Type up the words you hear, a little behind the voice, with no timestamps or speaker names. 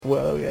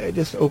Well, yeah,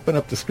 just open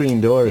up the screen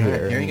door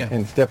here you go.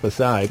 and step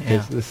aside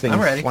because this thing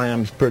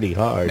slams pretty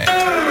hard.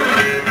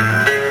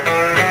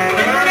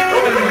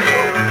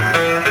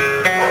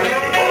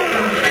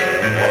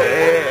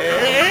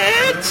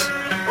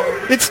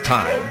 It's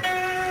time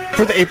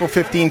for the April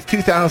 15th,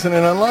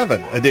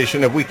 2011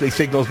 edition of Weekly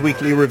Signals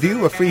Weekly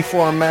Review, a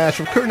free-form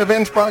mash of current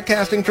events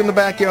broadcasting from the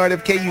backyard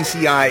of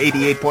KUCI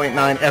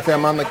 88.9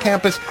 FM on the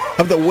campus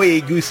of the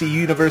Waygoosey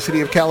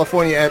University of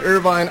California at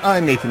Irvine.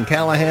 I'm Nathan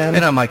Callahan.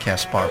 And I'm Mike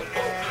Kaspar.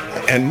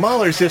 And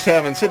Mahler's just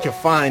having such a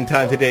fine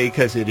time today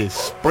because it is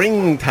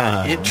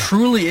springtime. It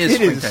truly is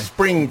springtime. It is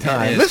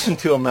springtime. It is. Listen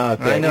to him out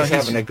there. I know, he's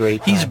having a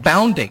great time. He's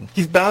bounding.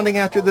 He's bounding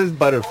after those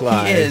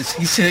butterflies.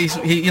 He is. He's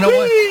you know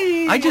what?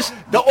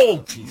 The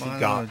old cheesy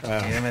dog.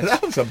 Damn it.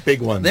 That was a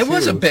big one, There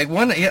was a big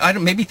one. I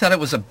maybe thought it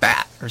was a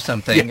bat or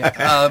something.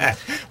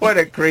 What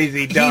a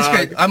crazy dog. He's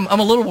great. I'm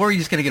a little worried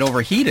he's going to get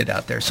overheated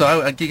out there,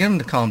 so I get him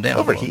to calm down.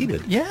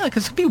 Overheated? Yeah,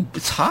 because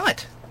it's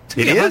hot.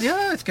 It is?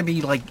 Yeah, it's going to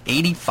be like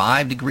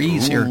 85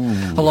 degrees here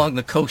along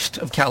the coast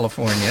of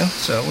California,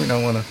 so we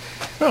don't want to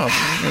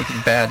make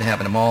it bad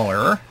having a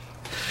Mahler.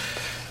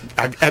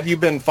 Have you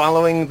been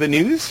following the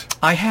news?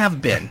 I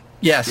have been.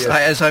 Yes.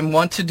 As I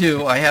want to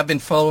do, I have been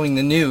following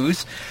the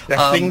news.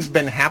 Have things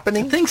been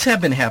happening? Things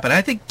have been happening.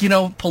 I think,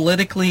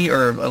 politically,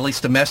 or at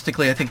least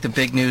domestically, I think the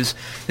big news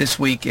this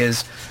week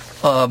is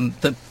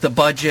the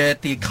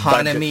budget, the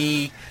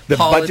economy, the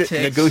politics.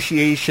 Budget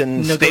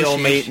negotiations,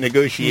 stalemate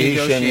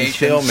negotiations,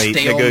 stalemate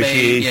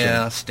negotiations.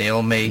 Yeah,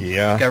 stalemate.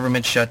 Yeah.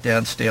 Government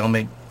shutdown,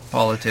 stalemate.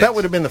 Politics. That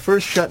would have been the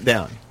first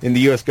shutdown in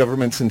the U.S.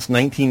 government since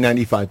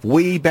 1995,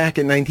 way back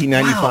in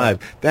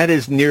 1995. Wow. That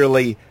is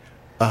nearly...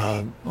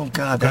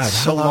 that's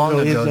so long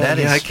ago. That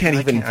is, I can't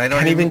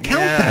even count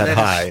that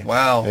high.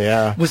 Wow.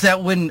 Yeah. Was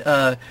that when?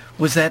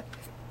 Was that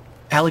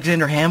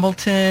Alexander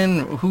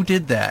Hamilton? Who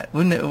did that?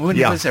 When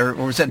was there?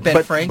 Or was that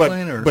Ben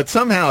Franklin? But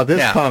somehow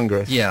this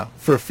Congress,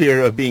 for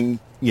fear of being,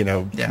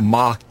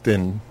 mocked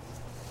and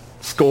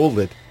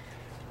scolded,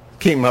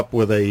 came up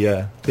with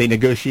they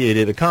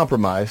negotiated a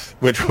compromise,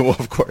 which will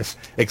of course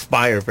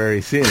expire very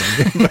soon.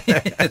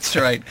 That's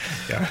right.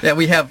 Yeah,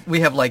 we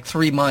have like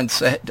 3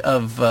 months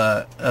of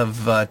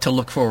to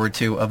look forward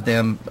to of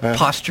them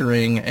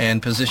posturing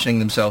and positioning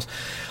themselves.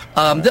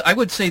 I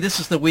would say this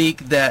is the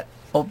week that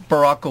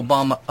Barack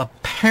Obama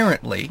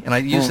apparently, and I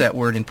use that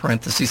word in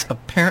parentheses,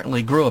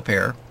 apparently grew a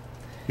pair.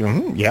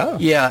 Mm-hmm, yeah.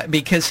 Yeah,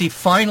 because he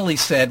finally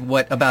said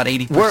what about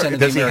 80% of the American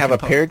does he have a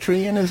pear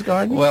tree in his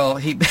garden? Well,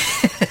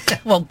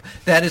 well,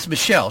 that is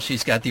Michelle.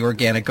 She's got the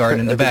organic garden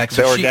in the back.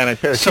 The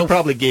organic pear. She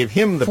probably gave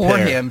him the pear. For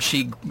him,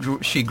 she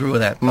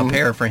grew a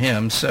pear for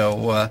him.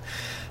 So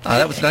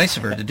that was nice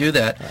of her to do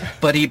that.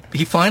 But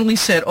he finally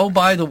said, oh,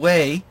 by the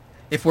way,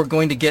 if we're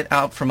going to get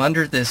out from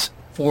under this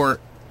 $4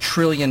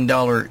 trillion,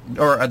 or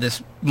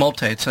this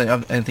I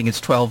think it's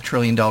 $12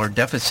 trillion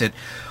deficit,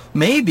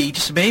 maybe,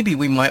 just maybe,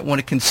 we might want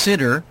to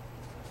consider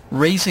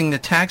raising the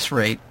tax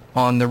rate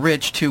on the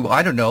rich to,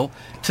 I don't know,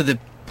 to the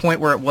point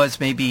where it was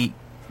maybe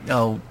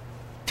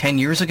 10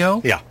 years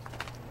ago? Yeah.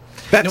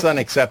 That's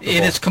unacceptable.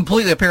 It is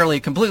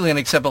apparently completely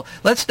unacceptable.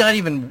 Let's not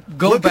even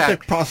go back. Look at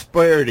the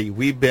prosperity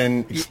we've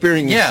been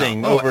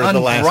experiencing over the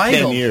last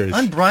 10 years.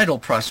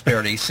 Unbridled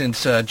prosperity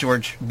since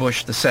George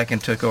Bush II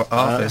took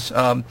office.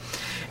 Let's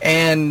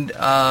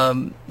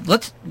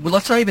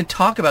not even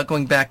talk about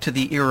going back to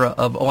the era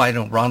of,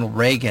 Ronald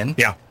Reagan.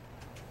 Yeah.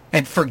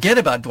 And forget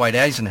about Dwight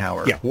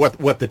Eisenhower. Yeah,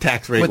 what the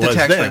tax rate was then. What the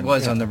tax rate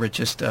was on the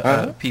richest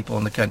people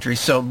in the country.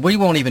 So we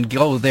won't even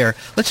go there.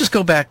 Let's just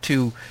go back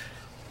to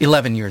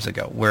 11 years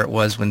ago, where it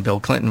was when Bill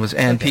Clinton was,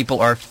 and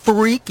people are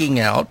freaking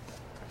out,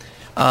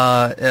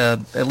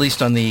 at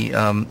least on the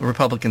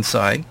Republican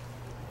side,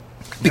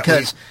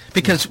 because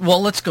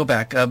let's go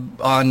back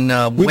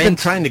on We've been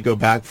trying to go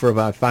back for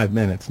about 5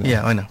 minutes now.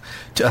 Yeah, I know.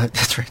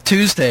 That's right.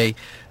 Tuesday,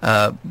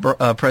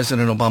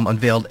 President Obama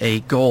unveiled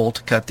a goal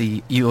to cut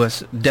the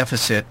U.S.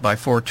 deficit by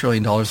 $4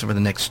 trillion over the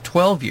next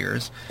 12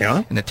 years.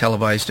 Yeah. In a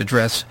televised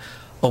address,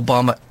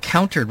 Obama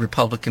countered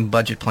Republican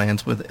budget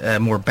plans with a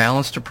more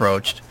balanced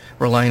approach,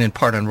 relying in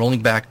part on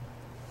rolling back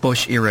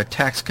Bush-era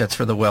tax cuts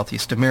for the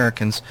wealthiest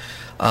Americans.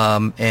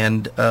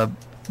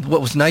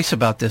 What was nice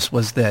about this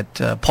was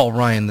that Paul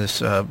Ryan,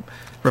 this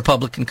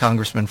Republican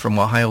congressman from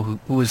Ohio,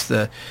 who was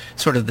the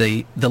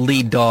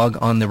lead dog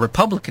on the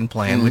Republican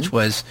plan, which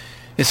was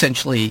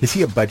essentially... Is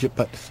he a budget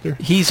buster?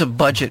 He's a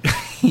budget...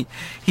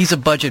 he's a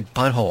budget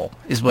butthole,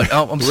 is what...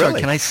 Oh, I'm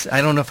sorry. Really?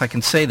 I don't know if I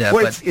can say that,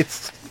 well, but...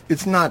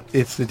 It's not.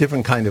 It's a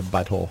different kind of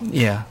butthole.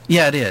 Yeah,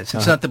 it is.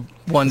 It's not the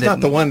one that. It's not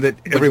the one that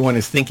everyone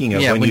is thinking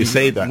of when you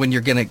say that. When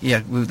you're gonna,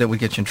 that would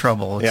get you in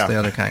trouble. It's the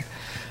other kind.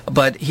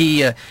 But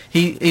the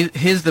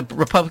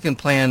Republican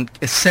plan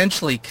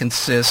essentially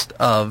consists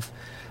of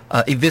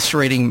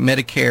eviscerating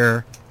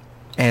Medicare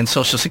and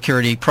Social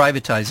Security,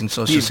 privatizing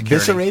Social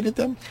Security. Eviscerated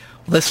them?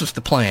 This was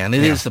the plan.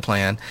 It is the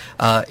plan.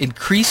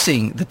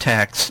 Increasing the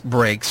tax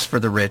breaks for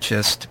the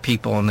richest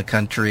people in the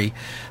country,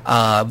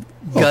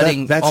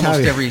 gutting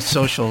almost every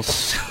social...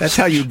 That's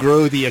how you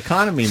grow the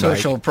economy,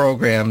 social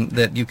program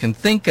that you can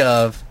think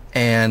of,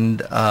 and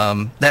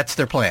that's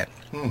their plan.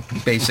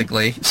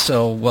 basically.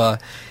 So,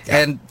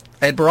 and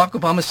Barack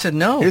Obama said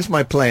no. Here's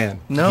my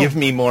plan. No. Give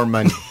me more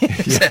money.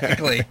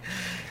 Exactly.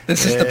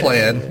 This is the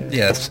plan.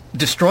 Yes.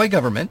 Destroy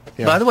government.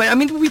 Yeah. By the way, I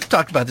mean, we've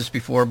talked about this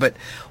before, but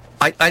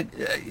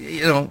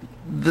the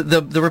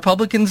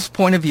Republicans'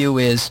 point of view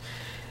is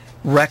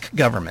wreck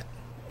government,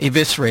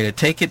 eviscerate it,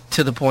 take it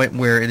to the point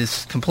where it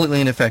is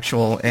completely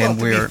ineffectual, and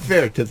To be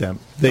fair to them,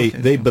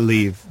 they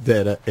believe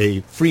that a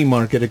free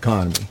market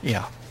economy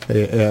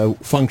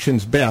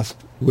functions best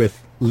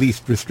with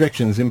least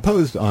restrictions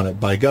imposed on it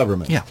by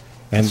government. Yeah,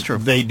 and that's true.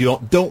 They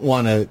don't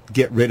want to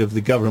get rid of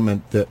the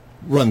government that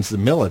runs the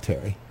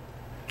military.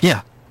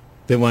 Yeah.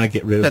 They want to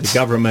get rid of the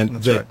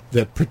government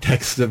that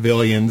protects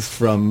civilians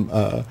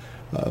from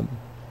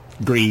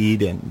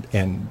greed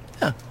and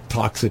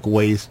toxic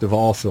waste of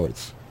all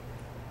sorts.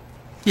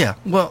 Yeah.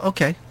 Well,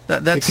 okay.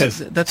 That's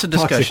a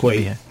discussion to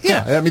be had.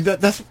 Yeah. I mean,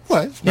 that's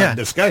it's not a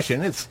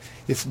discussion. It's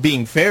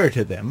being fair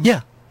to them.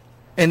 Yeah.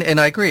 And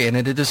I agree. And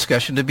a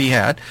discussion to be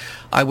had.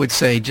 I would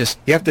say just...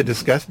 You have to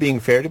discuss being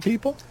fair to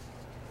people?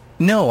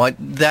 No,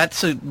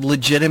 that's a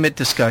legitimate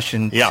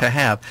discussion to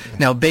have.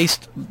 Now,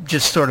 based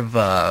just sort of,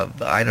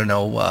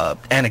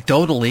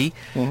 anecdotally,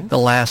 the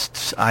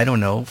last,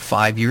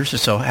 5 years or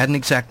so hadn't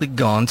exactly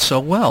gone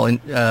so well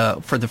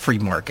for the free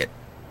market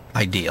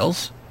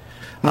ideals.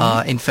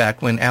 In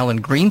fact, when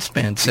Alan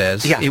Greenspan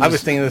says... I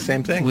was thinking the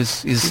same thing. He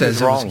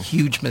says it was a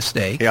huge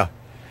mistake. Yeah.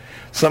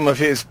 Some of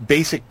his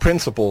basic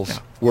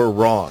principles were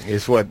wrong,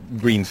 is what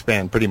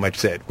Greenspan pretty much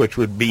said, which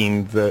would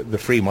mean the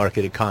free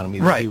market economy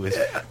that he was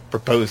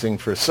proposing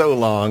for so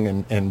long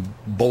and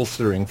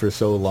bolstering for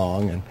so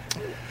long. And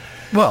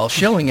well,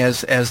 Schilling,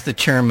 as the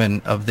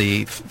chairman of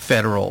the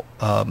federal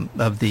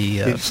did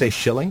you say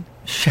Schilling?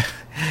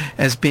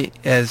 As the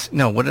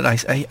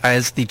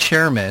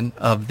chairman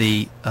of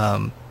the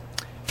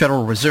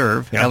Federal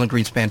Reserve, Alan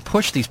Greenspan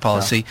pushed these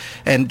policy,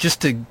 and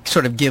just to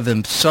sort of give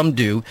them some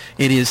due,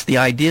 it is the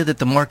idea that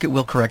the market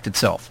will correct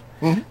itself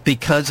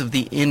because of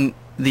the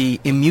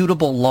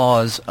immutable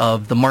laws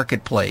of the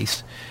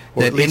marketplace.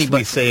 Or at least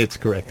we say it's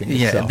correcting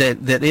itself.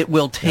 That it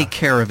will take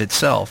care of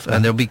itself,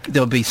 and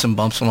there'll be some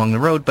bumps along the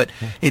road, but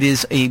it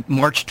is a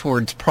march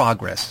towards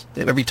progress.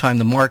 Every time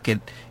the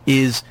market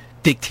is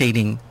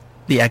dictating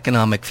the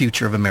economic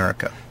future of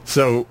America.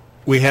 So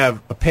we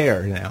have a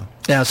pair now.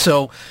 Yeah,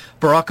 so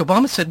Barack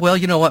Obama said, well,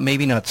 you know what,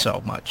 maybe not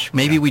so much.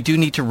 Maybe we do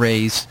need to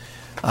raise,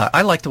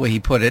 I like the way he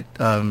put it.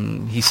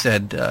 He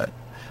said,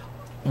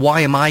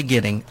 why am I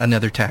getting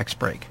another tax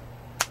break?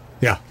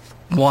 Yeah.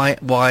 Why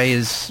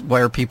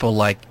are people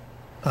like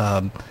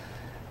the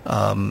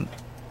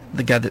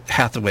guy that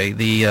Hathaway,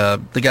 the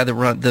guy that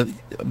run the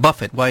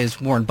Buffett, why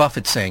is Warren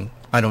Buffett saying,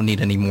 I don't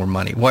need any more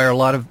money? Why are a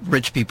lot of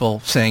rich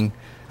people saying,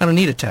 I don't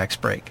need a tax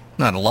break?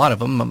 Not a lot of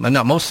them,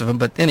 not most of them,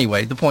 but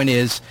anyway, the point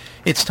is,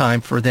 it's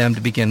time for them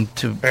to begin.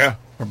 It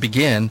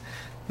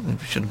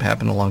should have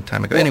happened a long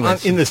time ago. Well,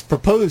 anyways, in this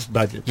proposed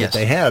budget that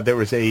they had, there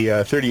was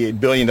a $38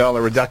 billion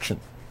reduction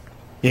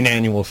in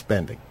annual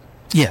spending.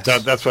 Yes.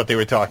 That's what they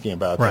were talking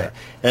about right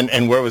there.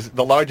 And where was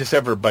the largest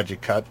ever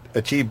budget cut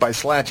achieved by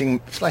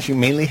slashing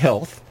mainly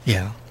health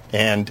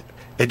and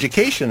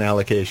education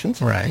allocations.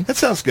 Right. That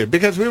sounds good,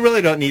 because we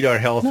really don't need our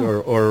health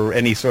or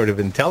any sort of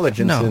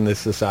intelligence in this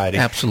society.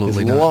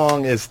 Absolutely not. As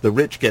long as the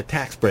rich get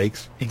tax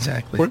breaks,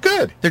 we're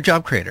good. They're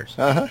job creators.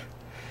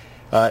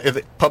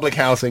 Public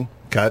housing,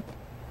 cut.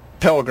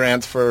 Pell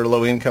Grants for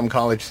low-income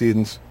college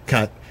students,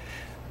 cut.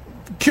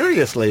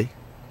 Curiously,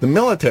 the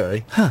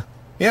military,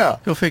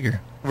 go figure,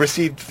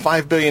 received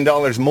 $5 billion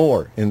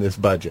more in this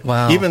budget.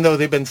 Wow. Even though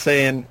they've been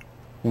saying,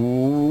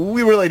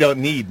 we really don't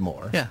need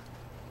more. Yeah.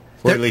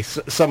 Or at least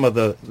some of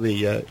the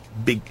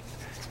big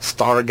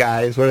star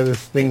guys. What are the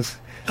things?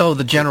 Oh,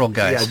 the general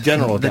guys. Yeah, guys.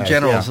 The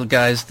generals, the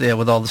guys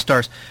with all the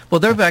stars. Well,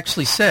 they've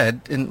actually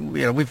said, and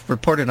we've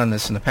reported on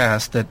this in the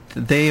past, that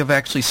they have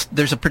actually,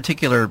 there's a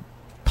particular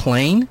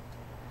plane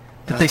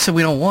that they said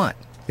we don't want.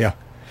 Yeah.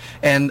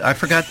 And I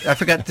forgot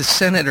the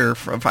senator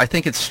from, I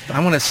think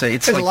I want to say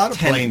it's There's like a lot of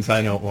planes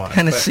I don't want.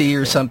 Tennessee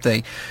or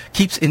something,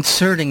 keeps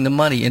inserting the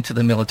money into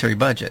the military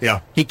budget.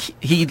 Yeah.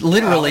 He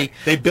literally...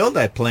 they build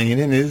that plane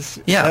in his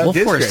of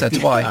district. course, that's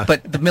why. Yeah.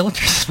 But the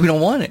military says we don't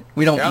want it.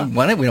 We don't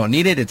want it. We don't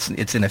need it.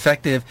 It's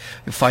ineffective.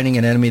 You're fighting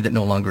an enemy that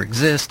no longer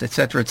exists, et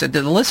cetera, et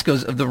cetera. The list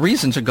goes, the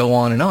reasons go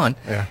on.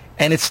 Yeah.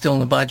 And it's still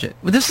in the budget.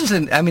 But this is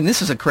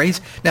a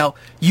crazy... Now,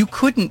 you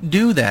couldn't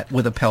do that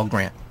with a Pell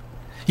Grant.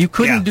 You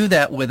couldn't do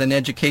that with an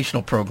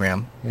educational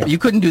program. Yeah. You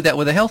couldn't do that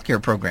with a healthcare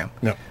program.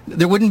 No.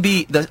 There wouldn't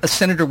be, a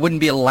senator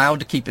wouldn't be allowed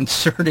to keep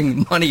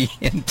inserting money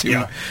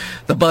into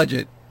the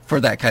budget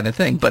for that kind of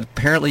thing. But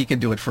apparently you can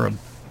do it for a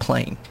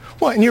plane.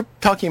 Well, and you're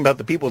talking about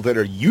the people that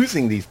are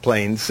using these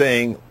planes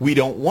saying, we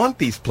don't want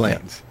these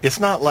planes. Yeah. It's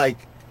not like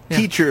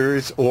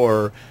teachers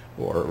or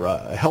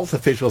health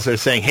officials are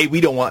saying, hey,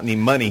 we don't want any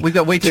money. We've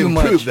got way too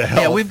much. The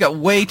health. Yeah, we've got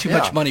way too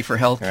much money for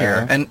health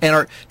care. And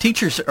our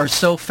teachers are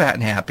so fat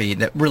and happy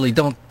that really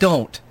don't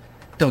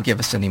give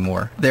us any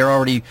more. They're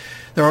already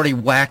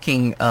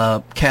whacking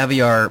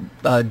caviar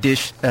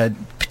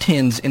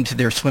tins into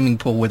their swimming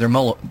pool with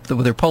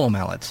their polo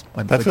mallets.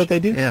 That's what they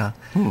do? Yeah.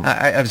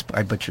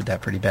 I butchered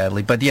that pretty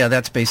badly. But yeah,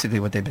 that's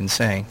basically what they've been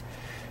saying.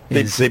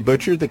 They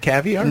butchered the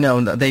caviar? No,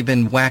 they've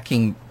been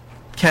whacking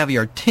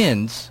caviar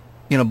tins.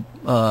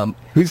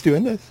 Who's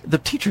doing this? The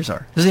teachers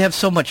are. Because they have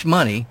so much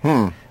money,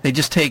 they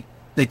just take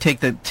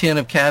the tin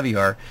of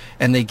caviar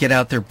and they get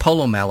out their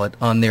polo mallet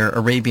on their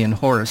Arabian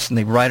horse and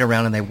they ride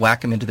around and they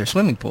whack them into their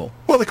swimming pool.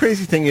 Well, the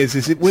crazy thing is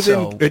it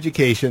within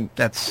education,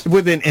 that's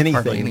within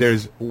anything,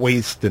 there's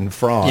waste and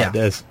fraud,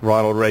 as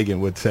Ronald Reagan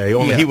would say.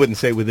 Only he wouldn't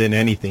say within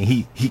anything.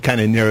 He kind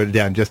of narrowed it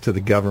down just to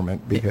the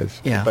government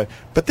because.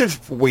 But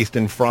there's waste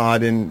and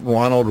fraud in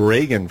Ronald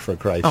Reagan, for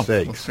Christ's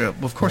sakes. Well,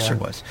 of course there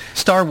was.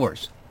 Star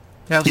Wars.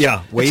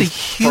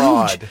 Waste,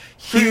 fraud.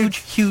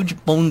 Huge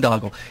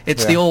boondoggle.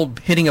 It's the old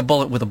hitting a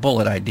bullet with a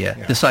bullet idea.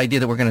 Yeah. This idea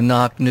that we're going to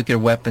knock nuclear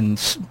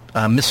weapons,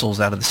 missiles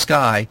out of the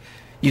sky,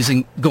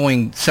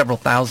 going several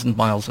thousand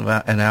miles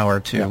an hour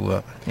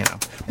to,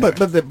 But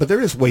there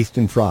is waste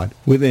and fraud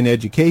within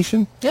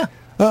education. Yeah.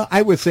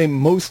 I would say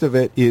most of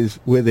it is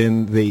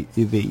within the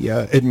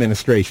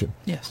administration.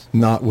 Yes.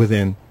 Not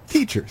within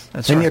teachers.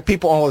 That's right. And yet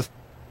people always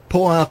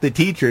pull out the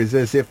teachers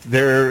as if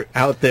they're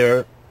out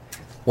there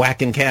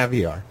whacking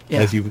caviar,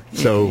 as you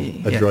so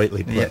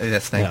adroitly put.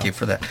 Yes, thank you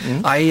for that.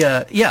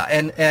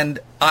 Mm-hmm. And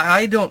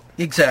I don't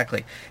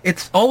exactly.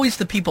 It's always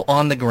the people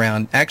on the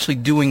ground actually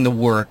doing the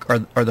work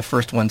are the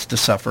first ones to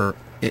suffer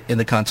in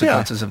the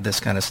consequences of this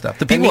kind of stuff.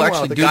 The people who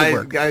actually do the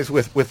work. Guys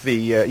with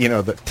the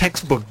the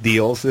textbook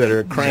deals that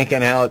are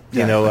cranking out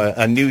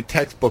a new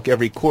textbook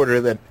every quarter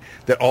that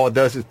all it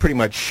does is pretty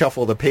much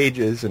shuffle the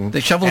pages and they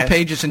shuffle the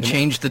pages and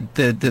change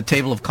the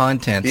table of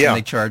contents and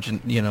they charge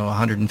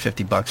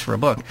 $150 for a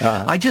book.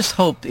 I just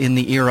hope in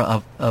the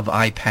era of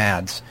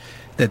iPads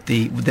that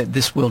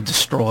this will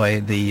destroy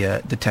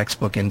the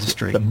textbook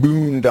industry. The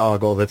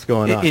boondoggle that's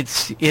going on.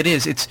 It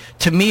is. It's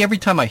to me every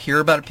time I hear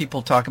about it,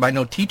 people talk about. I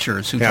know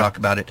teachers who talk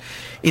about it.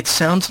 It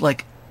sounds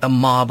like a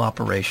mob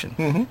operation.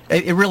 Mm-hmm.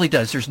 It really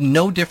does. There's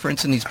no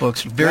difference in these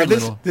books. Very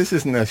little. This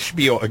isn't a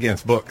spiel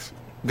against books.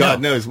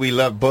 God knows we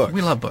love books. We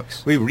love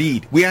books. We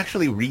read. We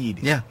actually read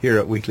here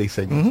at Weekly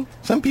Signals.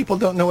 Mm-hmm. Some people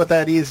don't know what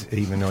that is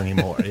even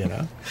anymore,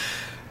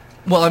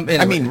 Well, anyway.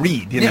 I mean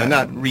read,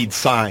 not read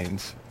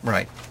signs.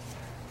 Right.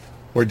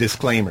 Or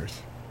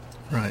disclaimers.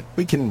 Right.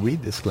 We can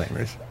read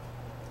disclaimers.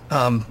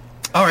 All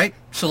right.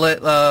 So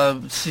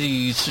let's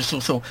see.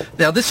 So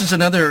now this is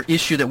another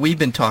issue that we've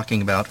been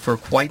talking about for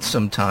quite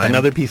some time.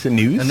 Another piece of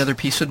news? Another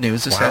piece of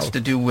news. This has to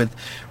do with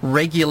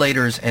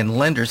regulators and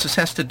lenders. This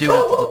has to do with...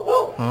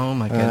 Oh,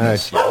 my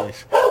goodness.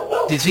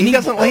 He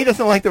doesn't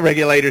like the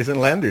regulators and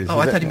lenders. Oh,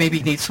 I thought maybe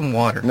he needs some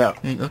water. No.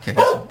 Okay.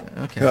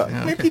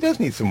 Maybe he does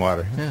need some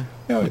water. Yeah.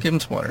 We'll give him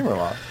some water.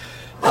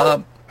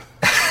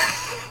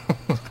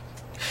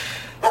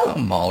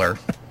 Mahler.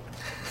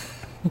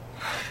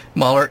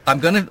 Mahler, I'm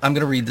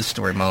gonna read this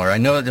story, Mahler. I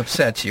know it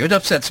upsets you. It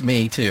upsets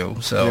me too.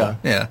 So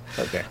yeah.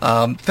 Okay.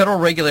 Federal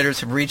regulators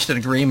have reached an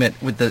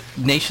agreement with the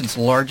nation's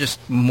largest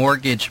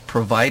mortgage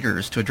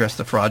providers to address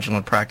the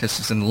fraudulent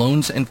practices in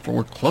loans and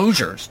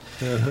foreclosures.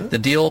 Mm-hmm. The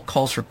deal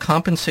calls for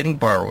compensating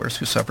borrowers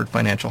who suffered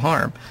financial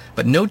harm,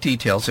 but no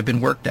details have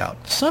been worked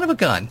out. Son of a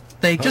gun.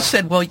 They just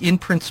said, well, in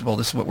principle,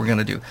 this is what we're going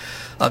to do.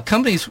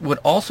 Companies would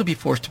also be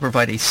forced to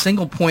provide a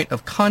single point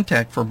of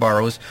contact for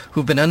borrowers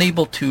who've been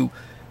unable to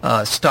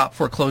stop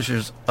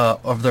foreclosures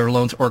of their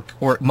loans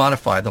or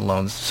modify the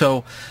loans.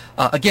 So,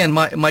 again,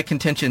 my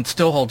contention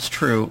still holds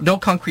true. No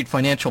concrete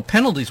financial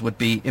penalties would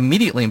be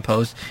immediately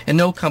imposed, and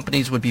no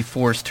companies would be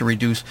forced to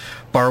reduce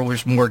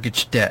borrowers'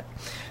 mortgage debt.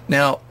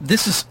 Now,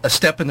 this is a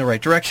step in the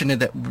right direction in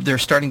that they're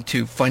starting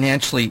to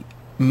financially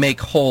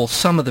make whole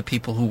some of the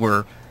people who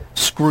were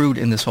screwed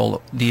in this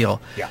whole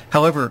deal. Yeah.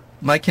 However,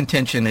 my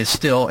contention is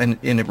still, and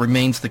it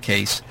remains the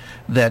case,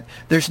 that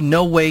there's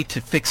no way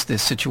to fix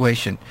this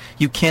situation.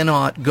 You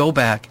cannot go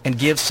back and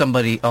give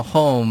somebody a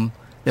home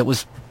that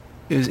was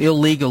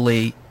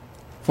illegally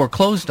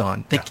foreclosed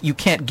on. You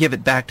can't give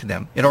it back to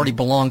them. It already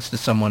belongs to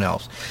someone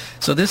else.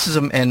 So this is,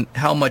 and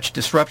how much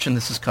disruption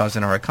this has caused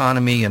in our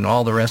economy and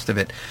all the rest of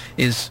it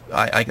is,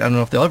 I don't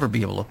know if they'll ever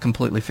be able to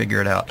completely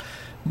figure it out.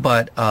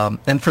 But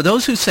and for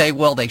those who say,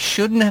 well, they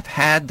shouldn't have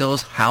had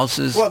those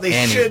houses. Well,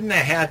 they shouldn't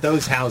have had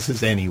those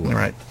houses anyway.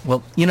 Right.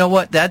 Well, you know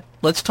what?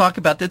 Let's talk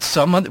about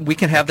that. We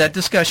can have that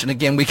discussion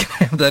again. We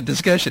can have that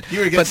discussion.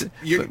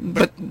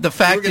 But the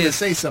fact is, you're going to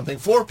say something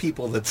for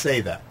people that say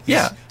that.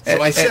 Yeah.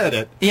 So I said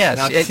it. Yes.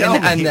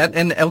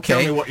 Now tell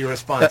me what your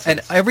response is.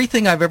 And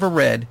everything I've ever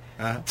read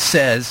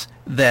says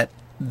that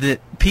the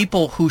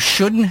people who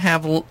shouldn't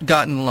have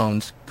gotten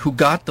loans, who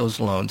got those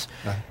loans,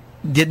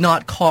 did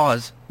not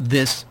cause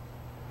this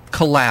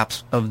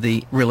collapse of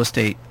the real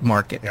estate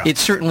market. Yeah. It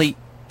certainly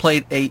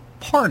played a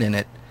part in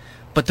it,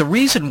 but the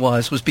reason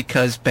was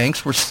because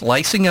banks were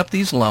slicing up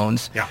these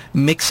loans,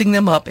 mixing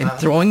them up and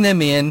throwing them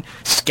in,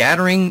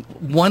 scattering.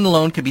 One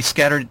loan could be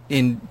scattered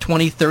in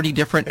 20, 30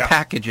 different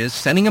packages,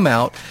 sending them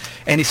out,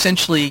 and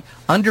essentially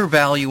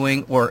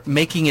undervaluing or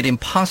making it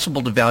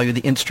impossible to value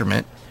the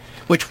instrument,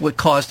 which would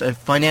cause a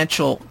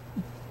financial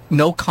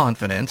no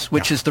confidence,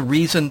 which is the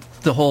reason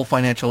the whole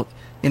financial...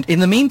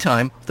 In the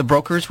meantime, the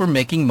brokers were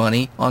making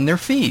money on their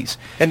fees.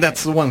 And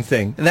that's the one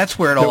thing. And that's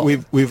where it that all...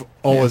 we've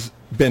always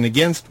been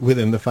against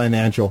within the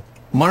financial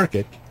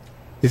market,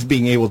 is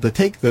being able to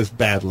take those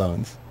bad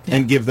loans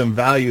and give them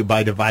value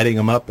by dividing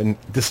them up and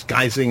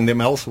disguising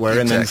them elsewhere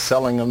and then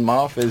selling them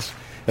off as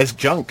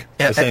junk,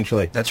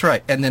 essentially. That's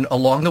right. And then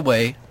along the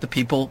way, the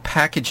people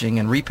packaging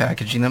and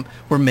repackaging them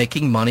were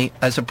making money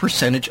as a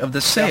percentage of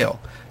the sale.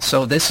 Yeah.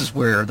 So this is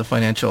where the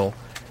financial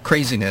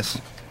craziness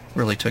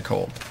really took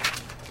hold.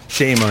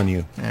 Shame on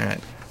you. All right.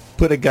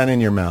 Put a gun in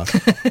your mouth.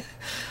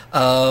 Suck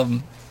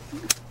on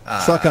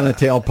a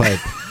tailpipe.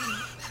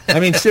 I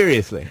mean,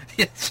 seriously.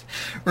 It's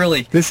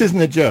really... This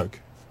isn't a joke.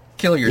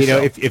 Kill yourself.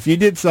 You know, if you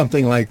did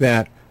something like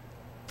that,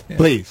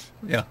 please.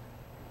 Yeah.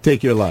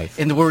 Take your life.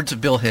 In the words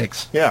of Bill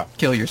Hicks. Yeah.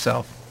 Kill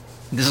yourself.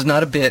 This is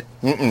not a bit.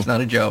 It's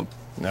not a joke.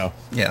 No.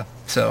 Yeah.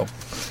 So.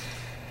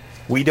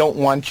 We don't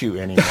want you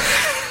anymore.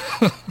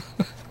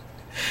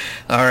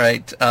 All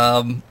right.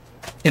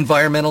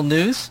 Environmental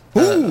news.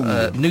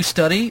 New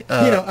study.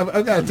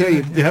 I've got to tell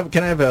you,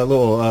 can I have a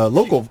little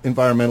local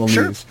environmental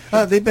news?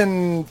 They've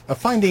been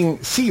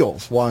finding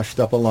seals washed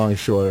up along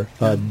shore,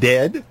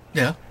 dead.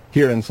 Yeah.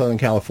 Here in Southern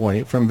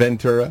California, from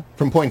Ventura,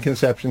 from Point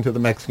Conception to the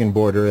Mexican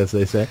border, as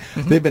they say.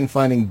 They've been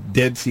finding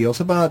dead seals,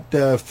 about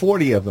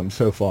 40 of them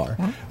so far,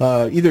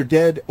 either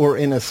dead or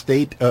in a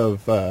state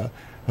of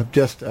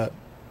just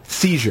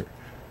seizure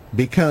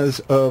because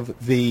of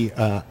the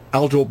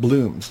algal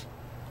blooms.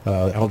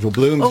 Algal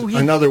blooms,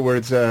 in other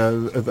words,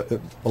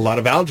 a lot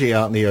of algae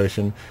out in the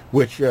ocean,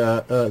 which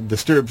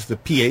disturbs the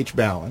pH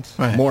balance,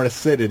 more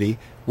acidity,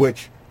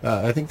 which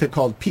I think they're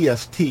called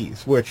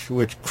PSTs,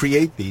 which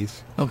create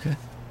these. Okay.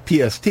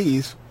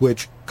 PSTs,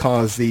 which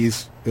cause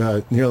these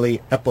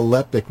nearly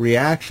epileptic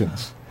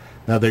reactions.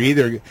 Now, they're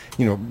either,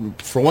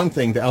 for one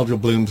thing, the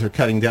algal blooms are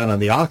cutting down on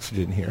the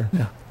oxygen here.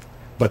 Yeah.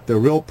 But the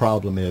real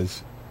problem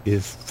is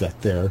that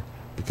they're,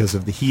 because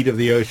of the heat of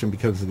the ocean,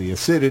 because of the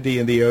acidity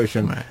in the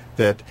ocean,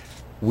 that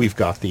we've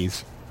got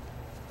these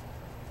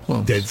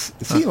dead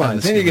sea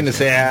lions. Then you're going to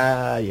say,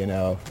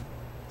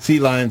 sea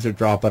lions are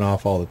dropping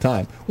off all the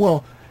time.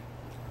 Well,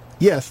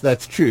 yes,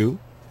 that's true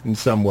in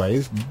some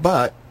ways,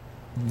 but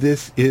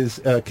this is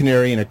a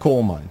canary in a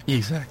coal mine.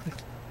 Exactly.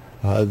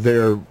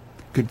 There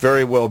could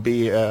very well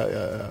be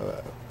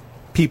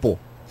people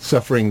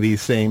suffering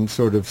these same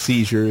sort of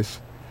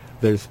seizures.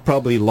 There's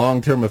probably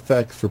long-term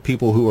effects for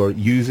people who are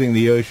using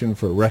the ocean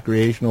for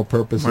recreational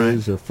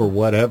purposes or for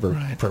whatever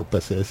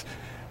purposes.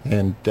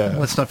 And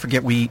let's not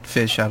forget we eat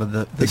fish out of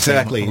the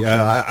exactly.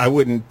 I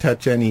wouldn't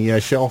touch any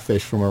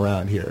shellfish from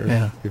around here.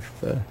 Yeah.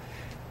 If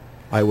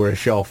I were a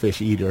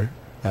shellfish eater,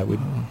 I would.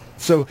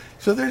 So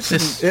there's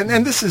this,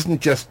 and this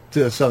isn't just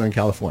Southern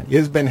California.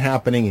 It's been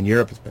happening in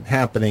Europe. It's been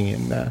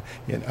happening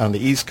on the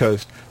East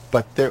Coast.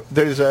 But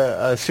there's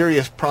a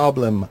serious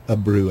problem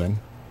brewing,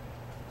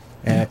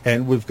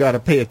 and we've got to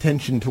pay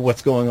attention to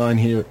what's going on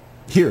here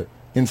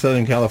in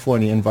Southern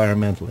California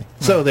environmentally.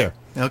 So there.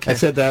 Okay. I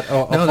said that.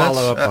 I'll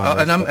follow up on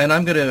it. And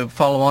I'm going to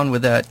follow on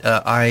with that.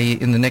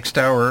 In the next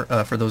hour,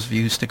 for those of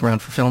you who stick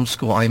around for film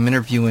school, I'm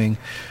interviewing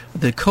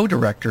the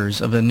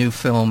co-directors of a new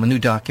film, a new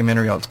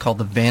documentary. It's called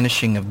The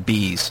Vanishing of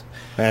Bees.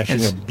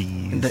 Vanishing of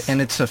Bees.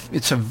 And it's a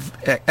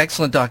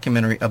excellent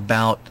documentary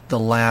about the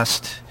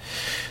last,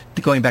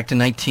 going back to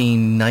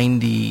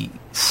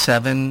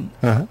 1997,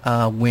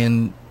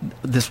 when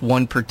this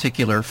one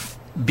particular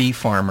bee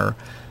farmer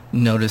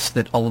noticed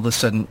that all of a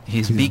sudden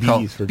his bee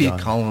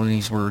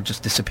colonies were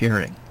just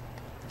disappearing.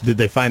 Did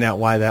they find out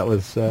why that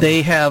was?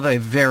 They have a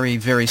very,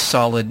 very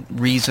solid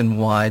reason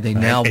why they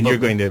now... And you're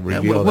going to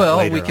reveal that later.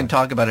 Well, we can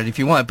talk about it if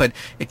you want, but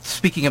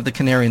speaking of the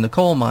canary in the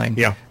coal mine,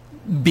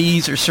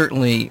 bees are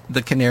certainly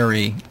the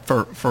canary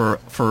for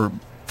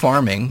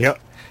farming. Yep.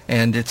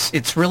 And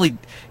it's really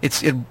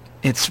it's a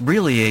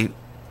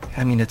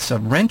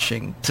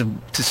wrenching to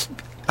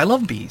I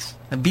love bees.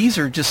 And bees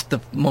are just the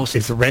most...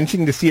 It's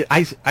wrenching to see it.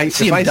 I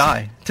see them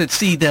die. To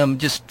see them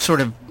just sort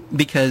of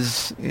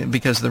because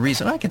of the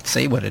reason. I can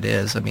say what it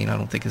is. I mean, I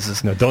don't think this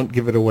is... No, don't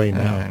give it away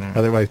now. No.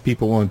 Otherwise,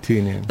 people won't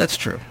tune in. That's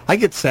true. I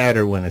get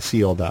sadder when a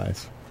seal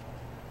dies.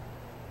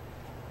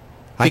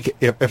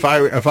 If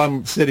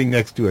I'm sitting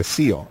next to a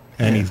seal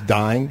and he's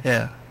dying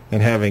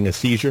and having a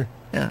seizure,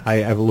 I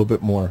have a little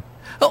bit more...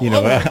 I'm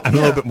a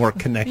little bit more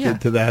connected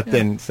to that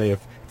than, say,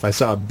 if I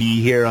saw a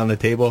bee here on the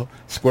table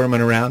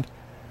squirming around,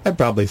 I'd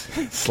probably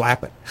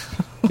slap it.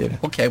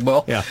 Okay,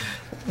 well,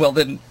 well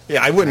then,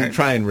 I wouldn't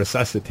try and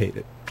resuscitate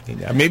it.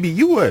 Maybe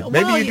you would.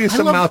 Maybe you do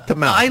some mouth to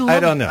mouth. I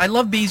don't know. I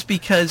love bees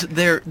because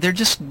they're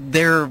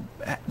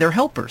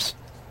helpers.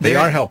 They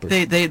are helpers.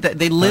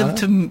 They live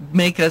to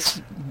make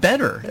us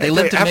better. They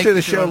live to after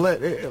the show.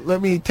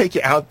 Let me take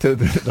you out to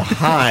the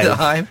hive, the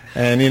hive,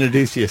 and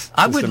introduce you to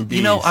some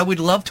bees. I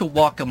would love to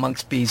walk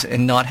amongst bees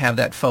and not have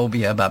that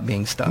phobia about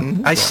being stung.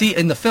 Mm-hmm. I see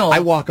in the film. I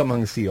walk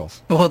among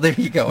seals. Well, there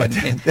you go, and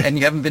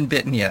you haven't been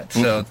bitten yet,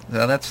 so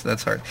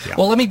that's hard. Yeah.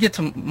 Well, let me get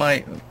to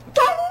my.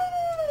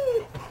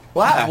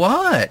 What?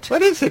 What?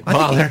 What is it,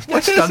 Mahler? I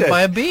think he got stung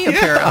by a bee,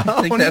 apparently.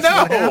 I think that's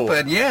what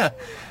happened, yeah.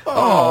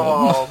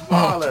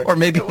 Mahler. Or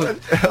maybe,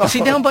 was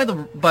he down by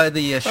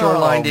the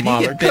shoreline? Did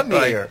Mahler, he get bit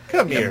by...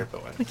 Come here.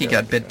 I think he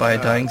got bit by a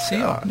dying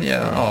seal.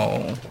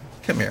 Yeah,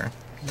 come here.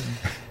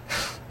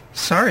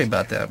 Sorry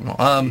about that.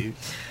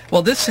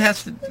 Well, this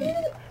has to...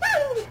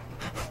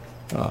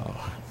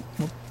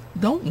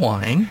 Don't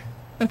whine.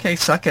 Okay,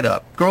 suck it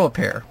up. Grow a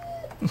pair.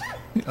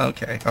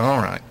 Okay, all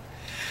right.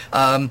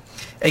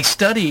 A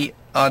study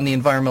on the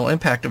environmental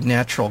impact of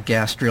natural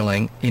gas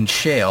drilling in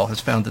shale has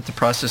found that the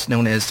process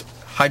known as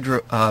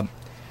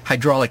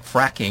hydraulic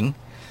fracking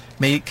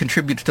may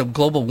contribute to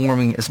global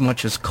warming as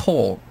much as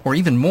coal, or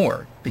even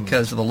more,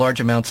 because of the large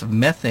amounts of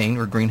methane,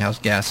 or greenhouse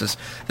gases,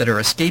 that are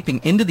escaping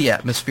into the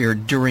atmosphere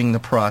during the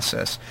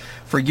process.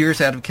 For years,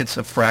 advocates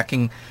of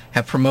fracking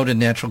have promoted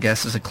natural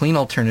gas as a clean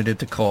alternative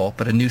to coal,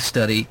 but a new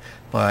study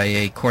by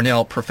a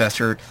Cornell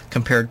professor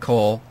compared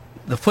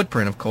the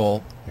footprint of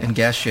coal and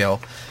gas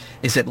shale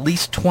is at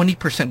least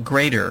 20%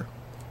 greater,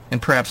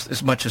 and perhaps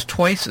as much as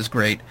twice as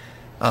great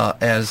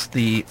as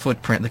the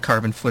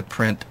carbon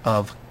footprint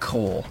of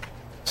coal.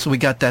 So we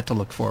got that to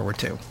look forward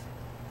to.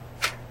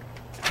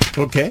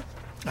 Okay.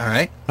 All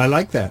right. I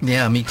like that.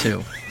 Yeah, me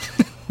too.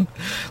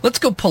 Let's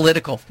go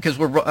political, because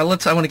I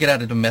want to get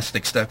out of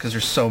domestic stuff because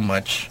there's so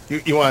much.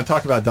 You want to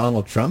talk about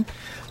Donald Trump?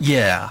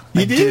 Yeah,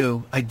 I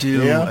do.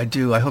 Yeah? I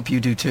do. I hope you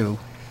do too.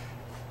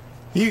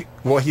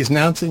 He's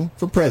announcing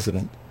for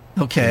president.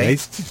 Okay.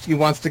 He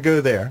wants to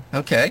go there.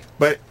 Okay.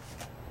 But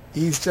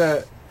he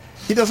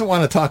doesn't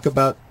want to talk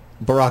about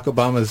Barack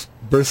Obama's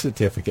birth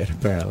certificate,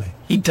 apparently.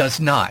 He does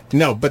not.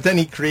 No, but then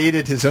he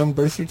created his own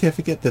birth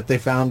certificate that they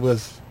found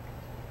was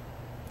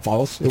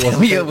false. Tell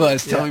me it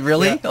was. Tell me,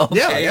 really? Yeah.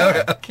 Okay.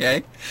 Yeah.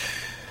 Okay.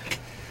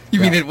 You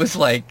mean it was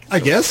like...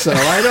 I guess so.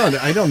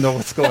 I don't know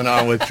what's going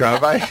on with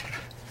Trump. I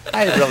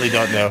really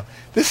don't know.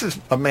 This is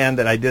a man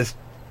that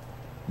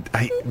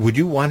would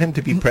you want him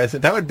to be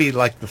president? That would be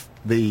like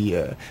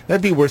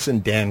that'd be worse than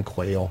Dan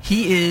Quayle.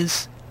 He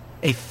is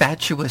a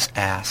fatuous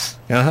ass.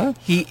 Uh-huh.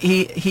 He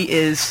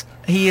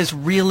is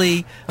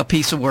really a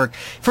piece of work.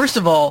 First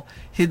of all,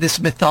 this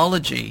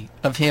mythology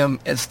of him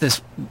as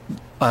this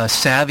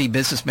savvy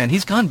businessman,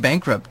 he's gone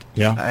bankrupt.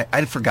 Yeah.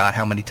 I forgot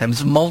how many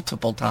times,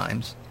 multiple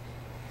times.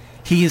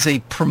 He is a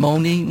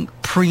preening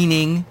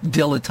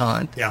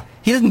dilettante. Yeah.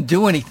 He doesn't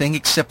do anything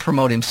except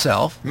promote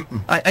himself.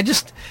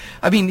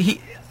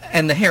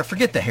 And the hair,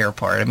 forget the hair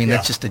part. I mean,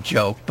 that's just a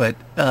joke, but...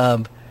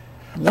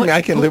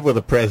 I can live with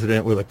a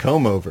president with a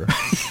comb over.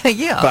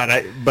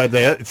 Yeah. But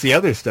it's the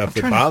other stuff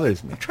that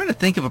bothers me. I'm trying to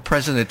think of a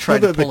president that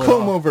tried to pull the it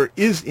comb off. over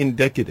is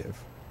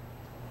indicative.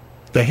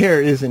 The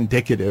hair is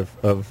indicative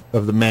of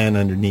the man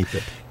underneath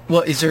it.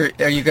 Well,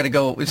 are you going to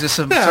go, is this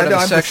some sort of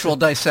a sexual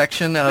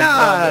dissection of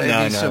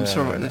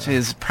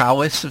his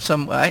prowess of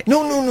some...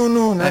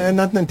 No,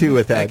 nothing to do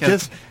with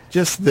that.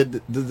 Just the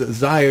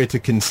desire to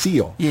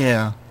conceal.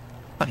 Yeah.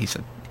 But he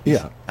said...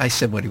 Yeah. I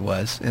said what he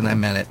was, and I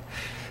meant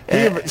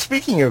it.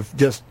 Speaking of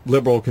just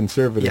liberal,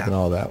 conservative, and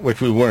all that, which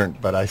we weren't,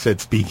 but I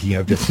said speaking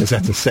of just because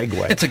that's a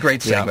segue. It's a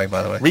great segue,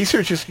 by the way.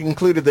 Researchers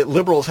concluded that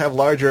liberals have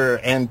larger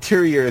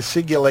anterior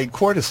cingulate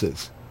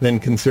cortices than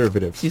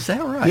conservatives. Is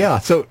that right? Yeah,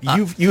 so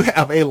you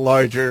have a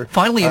larger...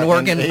 Finally, an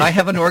organ. I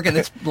have an organ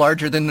that's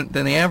larger than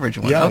the average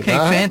one. Yeah, okay,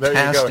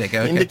 fantastic.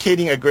 Okay.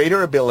 Indicating a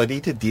greater ability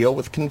to deal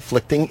with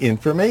conflicting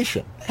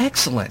information.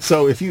 Excellent.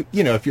 So if you're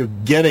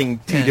getting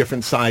two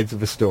different sides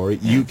of a story,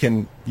 you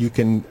can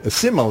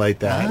assimilate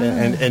that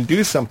and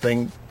do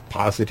something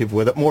positive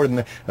with it more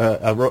than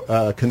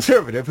a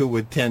conservative who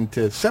would tend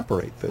to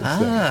separate those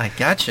things. I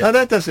gotcha. Now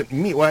that doesn't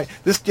mean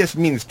this just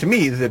means to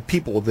me that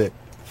people that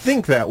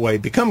think that way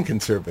become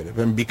conservative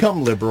and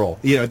become liberal.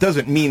 It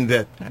doesn't mean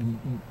that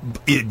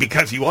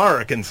because you are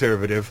a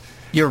conservative,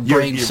 your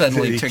brain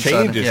suddenly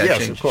changes.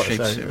 Yes, of course.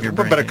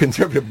 But a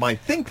conservative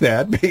might think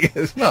that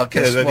because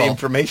the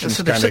information.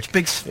 So they're such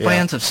big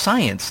fans of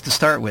science to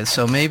start with.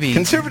 So maybe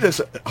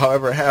conservatives,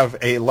 however, have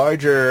a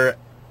larger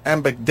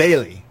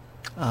amygdala.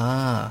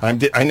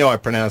 I know I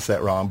pronounced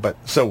that wrong, but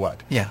so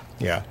what? Yeah.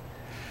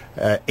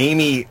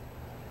 Amy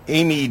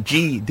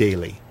G.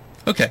 Daly.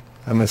 Okay.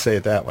 I'm going to say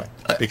it that way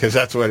because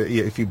that's what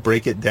if you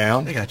break it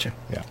down. I gotcha.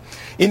 Yeah,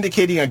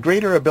 indicating a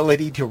greater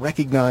ability to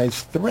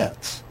recognize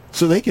threats,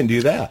 so they can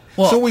do that.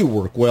 So we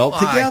work well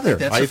together.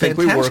 I think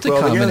we work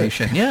well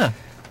combination. Together.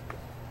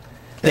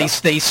 Yeah.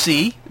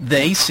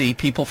 They see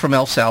people from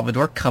El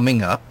Salvador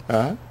coming up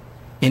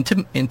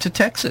into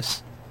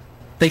Texas.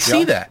 They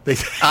see that.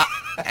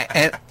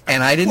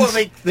 And I didn't.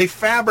 Well, they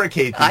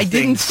fabricate. I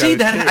didn't see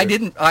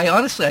that. I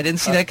honestly didn't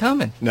see that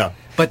coming. No.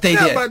 But they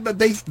did. But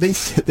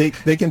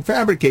they can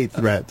fabricate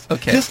threats.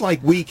 Okay. Just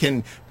like we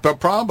can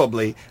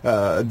probably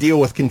deal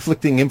with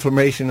conflicting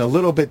information a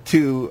little bit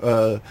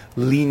too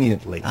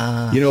leniently.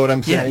 You know what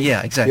I'm saying?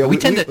 Yeah, exactly. We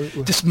tend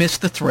to dismiss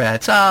the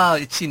threats.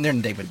 It's in there,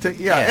 David.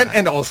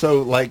 And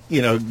also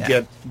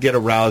get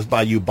aroused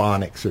by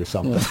eubonics or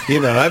something.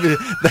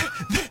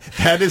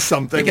 That is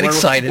something. We get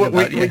excited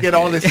about it. We get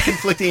all this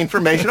conflicting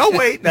information. Oh,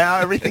 wait, now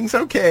everything's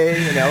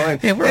okay, you know.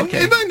 And, Yeah, we're okay.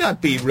 and it might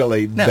not be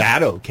really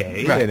that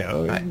okay, Right, you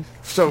know. right.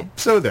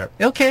 So there.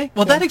 Okay,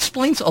 well that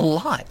explains a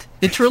lot.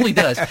 It truly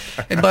does.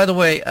 And by the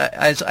way,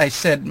 as I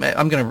said,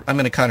 I'm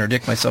gonna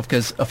contradict myself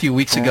because a few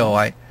weeks ago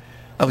I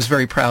was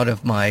very proud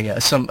of my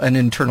an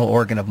internal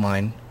organ of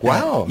mine.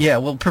 Wow.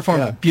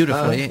 Performed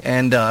beautifully,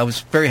 and I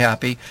was very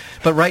happy.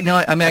 But right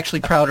now I'm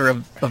actually prouder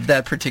of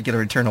that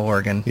particular internal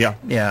organ. Yeah.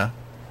 Yeah.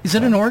 Is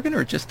it an organ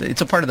or just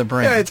it's a part of the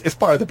brain? Yeah, it's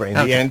part of the brain.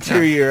 Okay. The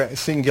anterior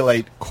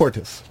cingulate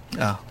cortex.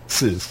 Oh.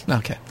 CIS.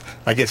 Okay.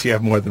 I guess you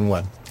have more than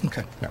one.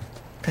 Okay. Yeah.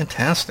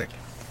 Fantastic.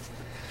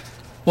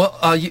 Well,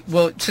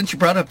 since you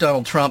brought up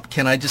Donald Trump,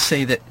 can I just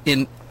say that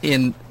in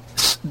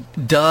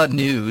Duh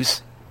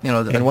News, you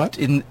know, in what?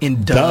 In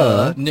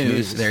Duh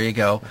News, there you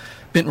go.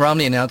 Mitt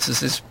Romney announces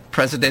his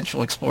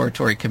presidential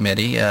exploratory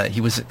committee.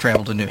 He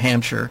traveled to New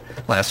Hampshire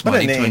last What a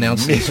Monday to name,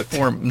 announce his Mitt.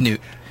 form.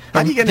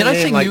 How do you get Did a I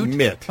name say like Newt?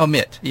 Mitt? Oh,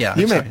 Mitt. Yeah.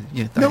 You I'm meant, sorry.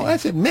 You thought no, you- I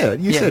said Mitt.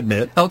 You Yeah. said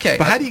Mitt. Okay.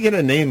 But how do you get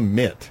a name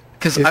Mitt?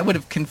 Because I would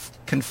have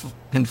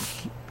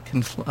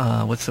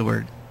what's the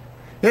word?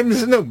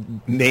 There's no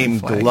name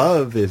Flag.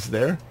 glove, is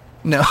there?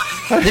 No.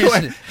 Why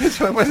is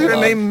there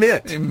a name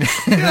Mitt?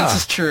 This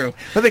is true.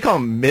 What do they call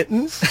them,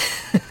 mittens?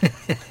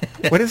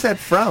 What is that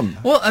from?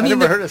 Well, I mean,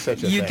 never heard of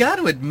such a you thing. got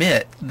to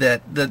admit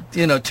that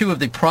two of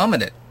the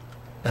prominent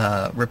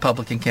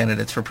Republican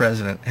candidates for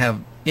president have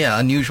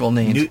unusual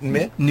names. Newton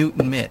Mitt?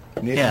 Newton Mitt.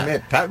 Newton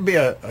Mitt. That would be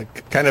a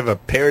kind of a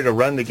pair to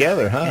run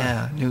together, huh?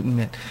 Yeah, Newton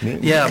Mitt.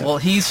 Newton yeah, Mitt. well,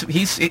 he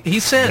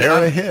said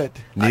They're a hit.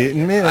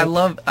 Newton Mitt. I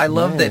love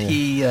that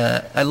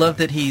Yeah. I love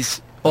that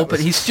he's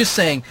open. He's just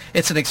saying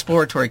it's an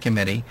exploratory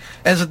committee,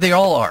 as they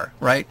all are,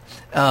 right?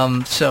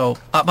 So,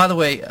 by the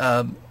way,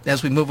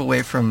 as we move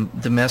away from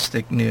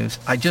domestic news,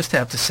 I just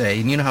have to say,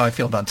 and you know how I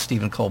feel about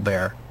Stephen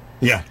Colbert.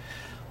 Yeah.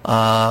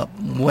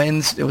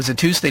 It was a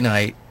Tuesday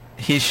night.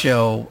 His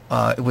show,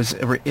 it was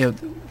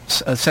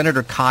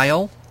Senator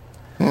Kyle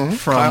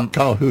from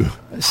Kyle who?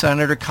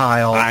 Senator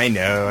Kyle. I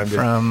know. I'm just,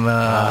 From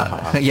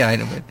yeah, I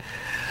know. But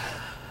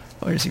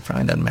where is he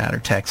from? It doesn't matter.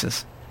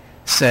 Texas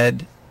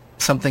said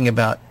something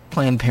about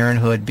Planned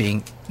Parenthood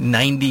being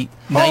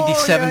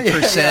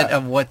 97%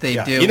 of what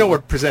they do. You know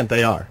what percent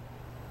they are.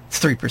 It's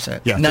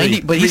 3%. Yeah,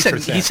 90. But he said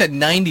 3%.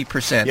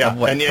 90% Yeah, of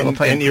what.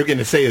 and you're going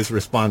to say his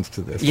response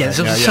to this. Yes,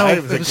 right? it was Now, so- it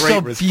it was a so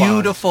great response.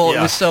 beautiful.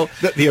 It was so-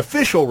 the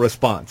official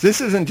response.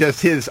 This isn't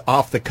just his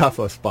off-the-cuff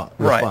response.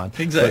 Right,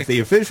 exactly. But the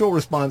official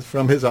response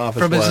from his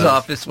office From was, his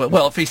office,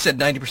 well, if he said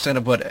 90%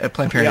 of what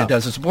Planned Parenthood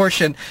does is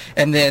abortion,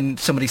 and then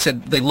somebody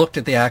said they looked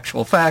at the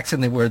actual facts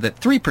and they were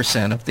that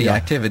 3% of the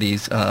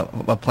activities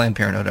of Planned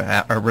Parenthood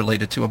are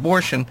related to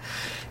abortion,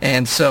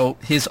 and so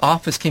his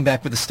office came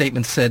back with a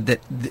statement said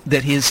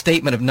that his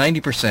statement of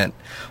 90%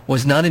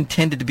 was not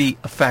intended to be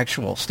a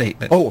factual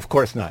statement. Oh, of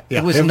course not. Yeah.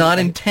 It was not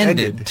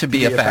intended to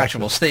be a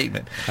factual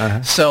statement.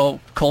 So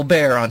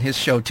Colbert on his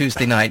show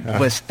Tuesday night it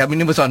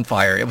was on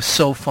fire. It was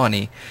so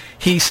funny.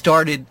 He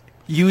started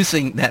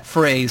using that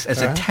phrase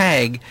as a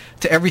tag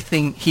to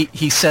everything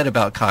he said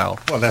about Kyle.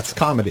 Well, that's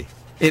comedy.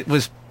 It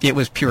was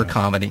pure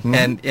comedy.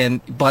 Mm-hmm.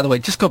 And by the way,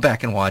 just go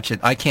back and watch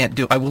it.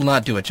 I will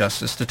not do it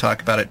justice to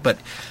talk about it, but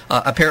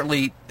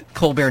apparently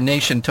Colbert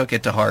Nation took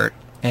it to heart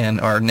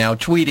and are now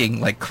tweeting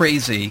like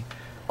crazy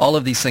all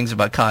of these things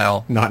about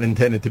Kyle. Not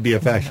intended to be a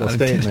factual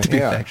statement. To be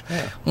factual.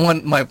 Yeah.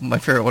 One, my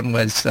favorite one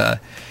was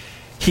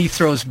he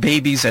throws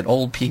babies at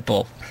old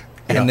people,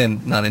 and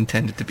then not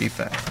intended to be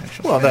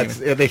factual. Well,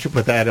 Anyway. they should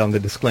put that on the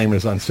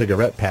disclaimers on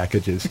cigarette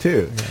packages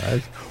too.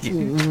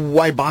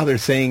 Why bother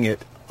saying it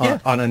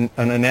on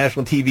a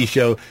national TV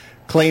show,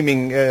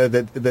 claiming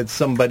that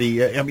somebody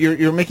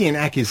you're making an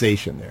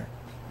accusation there.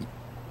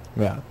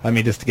 Yeah, I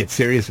mean, just to get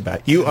serious about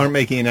it, you are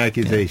making an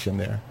accusation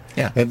there.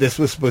 Yeah. And this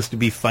was supposed to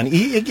be funny.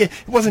 It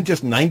wasn't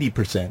just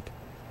 90%.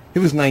 It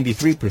was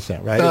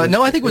 93%, right?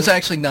 No, I think it was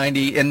actually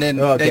 90, and then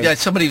Okay.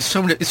 it's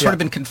sort of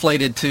been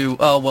conflated to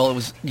it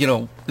was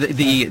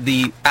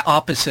the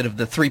opposite of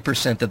the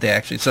 3% that they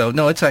actually. So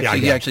no, it's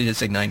actually he actually did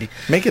say 90.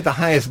 Make it the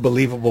highest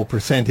believable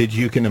percentage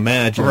you can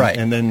imagine, Right.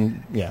 And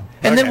then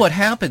And then what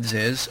happens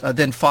is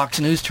then Fox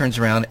News turns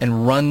around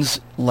and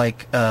runs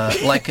like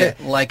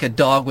a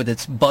dog with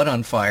its butt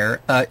on fire,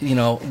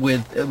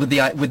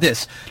 with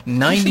this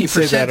 90%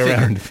 say that figure.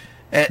 around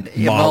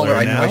Mahler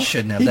I now.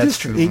 shouldn't have. He That's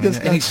just, true. He just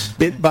And got he's-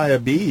 bit by a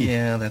bee.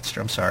 Yeah, that's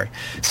true. I'm sorry.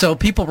 So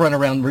people run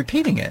around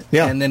repeating it,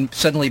 and then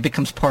suddenly it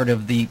becomes part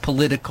of the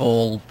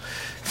political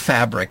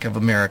fabric of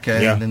America,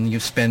 and then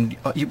you spend.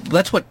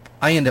 That's what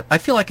I end up. I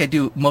feel like I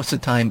do most of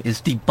the time is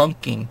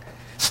debunking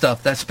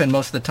stuff. I spend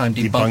most of the time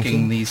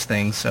debunking these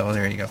things. So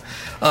there you go.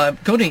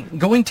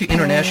 Going to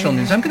international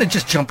news. I'm going to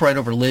just jump right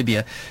over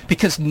Libya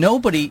because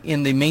nobody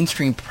in the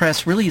mainstream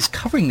press really is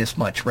covering this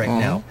much right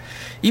now.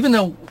 Even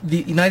though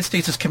the United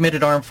States has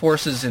committed armed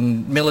forces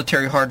and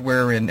military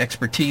hardware and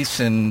expertise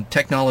and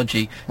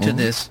technology to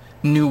this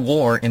new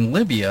war in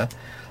Libya,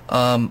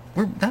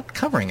 we're not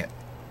covering it.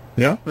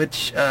 Yeah.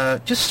 Which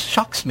just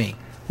shocks me.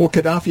 Well,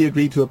 Gaddafi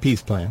agreed to a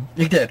peace plan.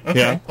 He did. Okay.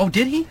 Yeah. Oh,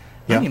 did he?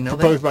 I didn't know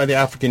proposed that. by the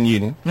African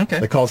Union. Okay.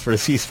 That calls for a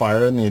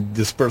ceasefire and the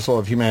dispersal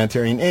of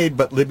humanitarian aid,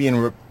 but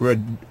Libyan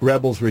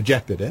rebels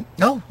rejected it.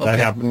 Oh, okay. That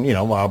happened,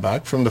 a while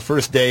back. From the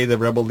first day, the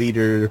rebel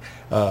leader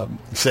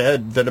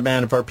said the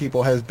demand of our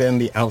people has been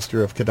the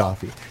ouster of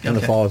Gaddafi and the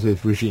Okay. fall of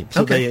his regime.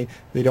 So Okay.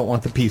 they don't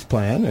want the peace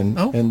plan,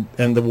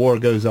 and the war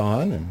goes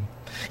on. And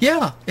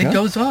Yeah, it Yeah.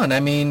 goes on. I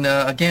mean,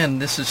 again,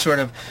 this is sort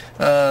of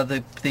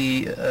the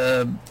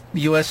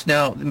U.S.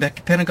 now. The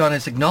Pentagon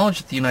has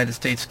acknowledged that the United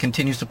States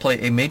continues to play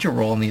a major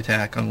role in the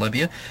attack on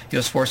Libya.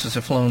 U.S. forces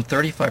have flown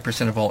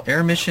 35% of all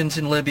air missions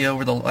in Libya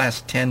over the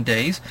last 10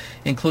 days,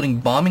 including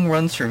bombing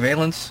runs,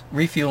 surveillance,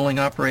 refueling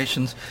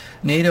operations.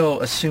 NATO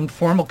assumed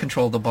formal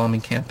control of the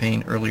bombing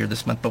campaign earlier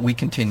this month, but we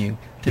continue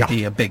to Yeah.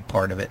 be a big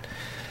part of it.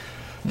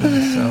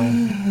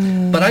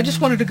 But I just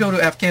wanted to go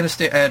to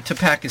Afghanistan, to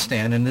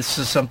Pakistan, and this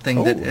is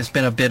something that has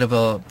been a bit of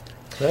a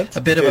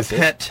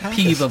pet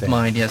peeve of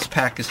mine. Yes,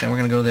 Pakistan. We're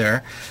going to go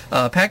there.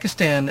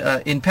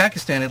 In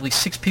Pakistan, at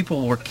least 6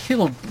 people were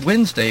killed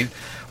Wednesday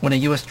when a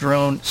U.S.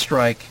 drone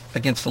strike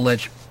against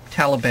alleged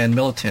Taliban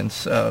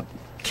militants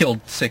killed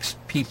 6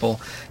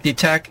 people. The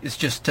attack is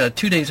just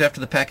 2 days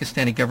after the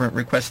Pakistani government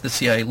requested the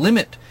CIA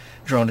limit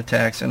drone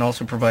attacks and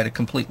also provide a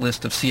complete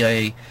list of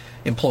CIA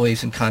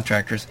employees and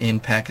contractors in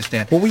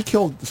Pakistan. Well, we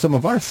killed some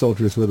of our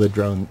soldiers with a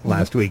drone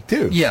last week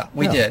too. Yeah,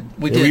 we did.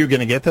 We did. Were you going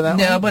to get to that?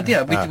 Yeah, one? but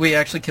yeah, we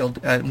actually killed.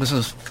 This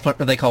was what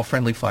they call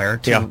friendly fire.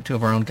 Two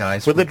of our own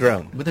guys with a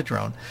drone. With a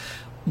drone.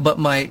 But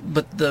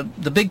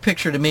the big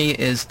picture to me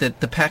is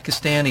that the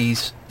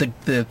Pakistanis,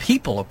 the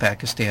people of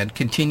Pakistan,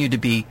 continue to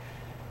be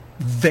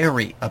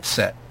very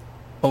upset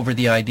over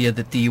the idea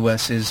that the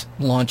U.S. is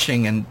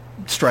launching and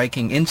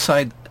striking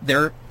inside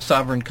their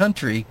sovereign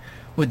country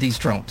with these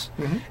drones.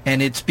 Mm-hmm.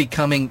 And it's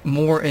becoming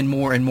more and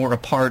more and more a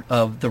part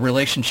of the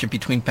relationship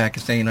between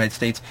Pakistan and the United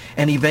States.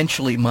 And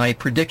eventually, my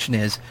prediction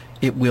is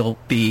it will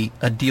be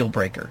a deal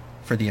breaker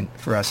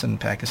for us in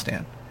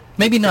Pakistan.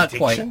 Maybe not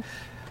Prediction? quite.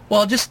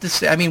 Well, just to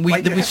say, I mean,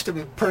 Why do you have to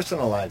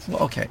personalize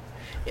it? Okay.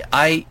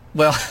 Why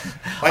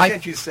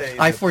can't you say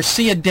I that-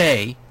 foresee a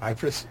day.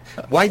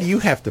 Why do you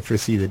have to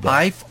foresee the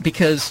day?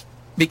 Because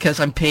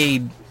I'm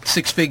paid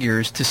 6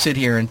 figures to sit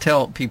here and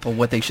tell people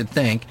what they should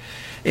think.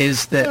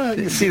 Is that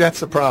you see, that's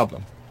the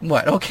problem.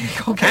 what?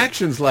 Okay.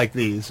 Actions like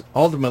these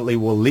ultimately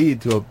will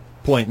lead to a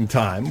point in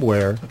time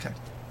where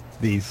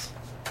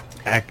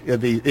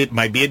it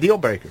might be a deal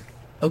breaker.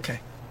 Okay.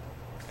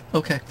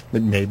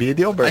 It may be a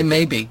deal breaker. I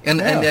may be,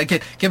 and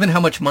again, given how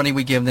much money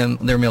we give them,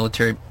 their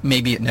military,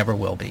 maybe it never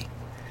will be.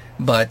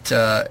 But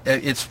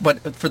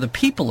for the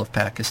people of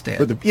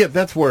Pakistan.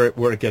 That's where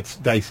it gets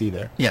dicey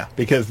there. Yeah.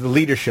 Because the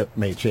leadership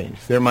may change.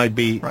 There might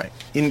be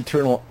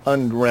internal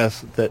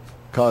unrest that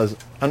cause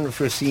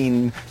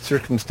unforeseen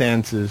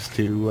circumstances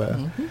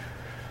to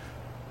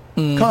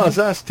cause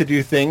us to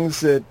do things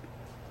that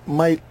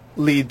might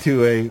lead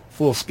to a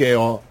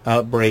full-scale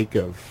outbreak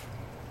of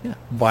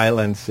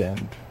violence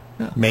and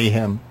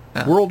mayhem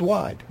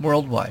worldwide.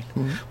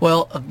 Mm-hmm.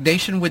 Well, a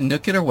nation with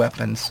nuclear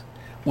weapons,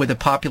 with a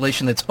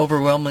population that's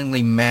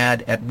overwhelmingly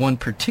mad at one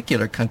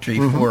particular country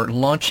for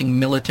launching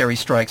military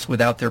strikes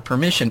without their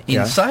permission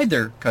inside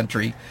their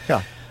country.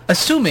 Yeah.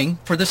 Assuming,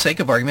 for the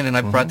sake of argument, and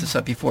I've brought this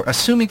up before,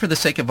 assuming for the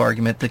sake of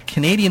argument that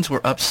Canadians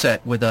were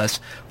upset with us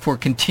for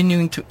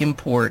continuing to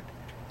import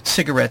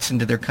cigarettes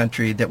into their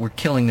country that were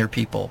killing their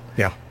people.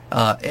 Yeah.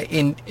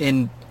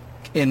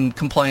 In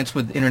compliance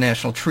with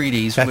international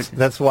treaties.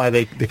 That's why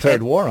they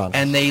declared war on us.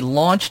 And they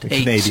launched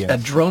a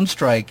drone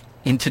strike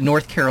into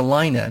North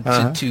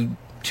Carolina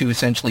to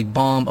essentially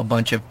bomb a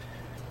bunch of,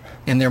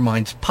 in their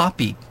minds,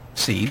 poppy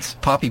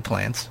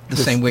plants,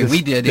 same way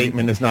we did. This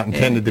statement is not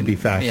intended to be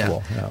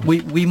factual. Yeah.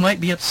 We might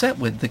be be upset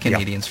with the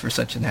Canadians for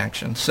such an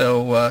action.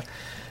 So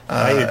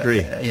I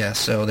agree. Yeah,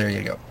 so there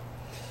you go.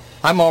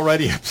 I'm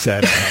already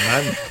upset.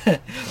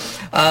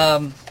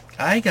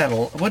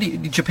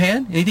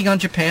 Japan? Anything on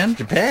Japan?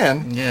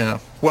 Japan? Yeah.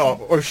 Well,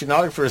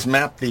 oceanographers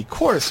mapped the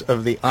course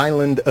of the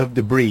island of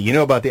debris. You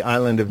know about the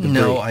island of debris?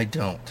 No, I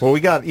don't. Well,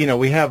 we have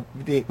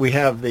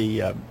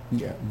the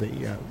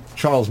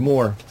Charles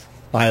Moore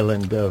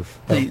Island of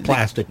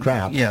plastic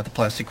crap. Yeah, the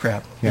plastic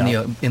crap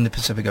in the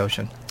Pacific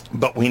Ocean.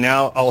 But we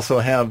now also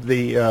have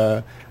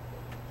the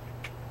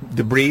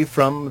debris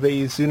from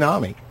the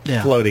tsunami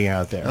floating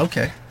out there.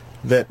 Okay.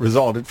 That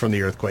resulted from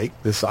the earthquake,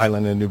 this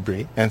island of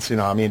debris, and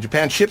tsunami in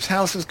Japan. Ships,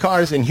 houses,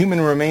 cars, and human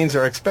remains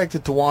are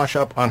expected to wash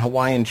up on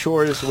Hawaiian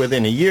shores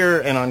within a year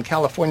and on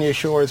California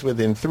shores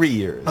within 3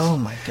 years. Oh,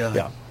 my God.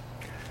 Yeah.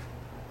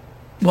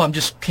 Well, I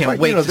just can't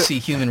wait to see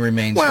human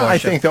remains wash up. Well, I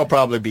think they'll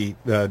probably be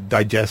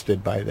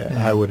digested by that,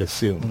 I would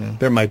assume. Yeah.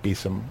 There might be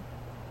some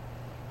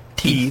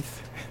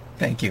teeth.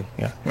 Thank you.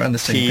 Yeah. We're on the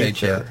same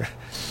page,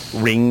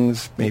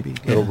 rings, maybe,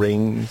 little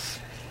rings.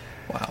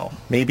 Wow.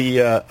 Maybe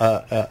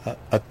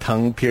a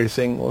tongue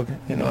piercing. Wow.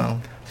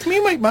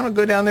 You might want to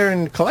go down there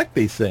and collect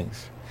these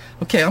things.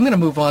 Okay, I'm going to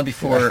move on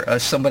before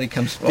somebody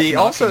comes.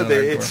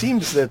 It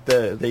seems that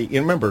they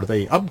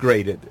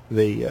upgraded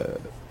the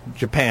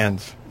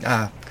Japan's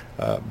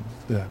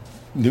the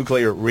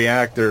nuclear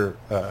reactor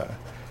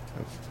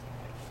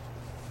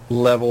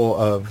level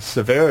of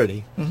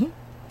severity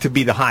to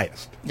be the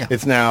highest. Yeah.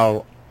 It's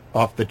now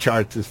off the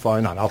charts as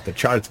far, not off the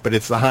charts, but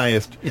it's the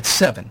highest. It's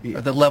 7.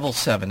 Or the level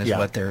 7 is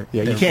what they're...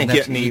 Yeah, you they're- can't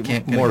that's- get any you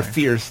can't get more anywhere.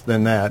 fierce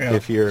than that Yeah.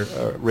 if you're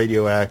a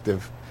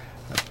radioactive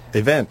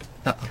event.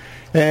 Uh-uh.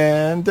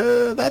 And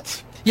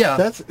that's...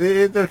 Yeah.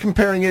 They're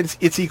comparing it.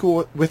 It's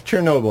equal with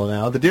Chernobyl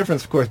now. The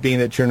difference, of course, being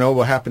that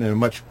Chernobyl happened in a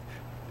much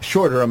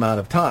shorter amount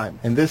of time,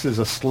 and this is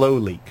a slow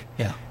leak.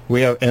 Yeah.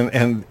 We have,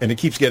 and it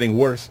keeps getting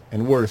worse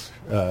and worse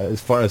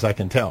as far as I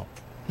can tell.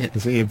 It-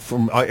 See,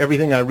 from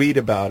everything I read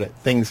about it,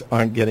 things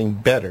aren't getting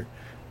better.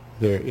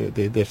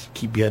 They just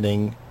keep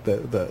getting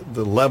the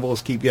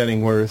levels keep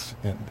getting worse,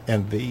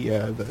 and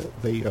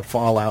the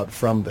fallout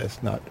from this,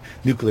 not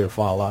nuclear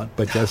fallout,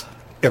 but just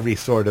every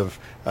sort of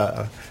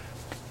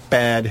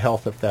bad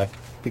health effect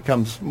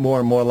becomes more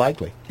and more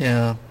likely.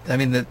 Yeah, I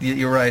mean,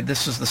 you're right.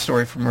 This is the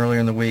story from earlier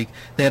in the week.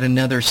 They had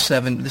another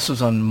 7. This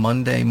was on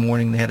Monday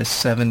morning. They had a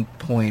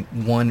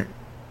 7.1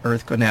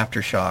 earthquake, an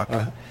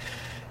aftershock,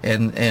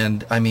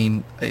 and I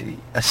mean,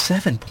 a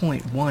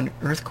 7.1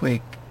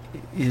 earthquake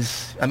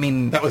is. I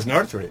mean, That was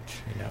Northridge.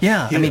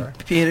 yeah. I mean,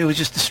 Here. it was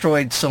just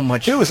destroyed so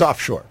much. It was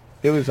offshore.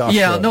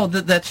 Yeah, no,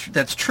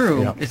 that's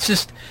true. Yeah. It's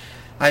just,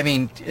 I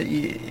mean,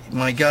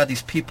 my God,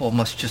 these people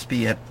must just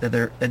be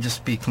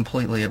just be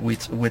completely at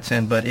wits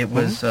end. But it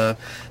was the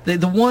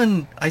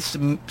one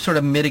sort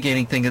of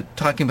mitigating thing,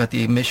 talking about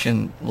the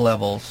emission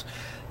levels.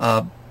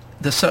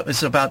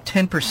 It's about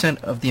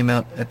 10% of the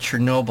amount at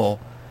Chernobyl,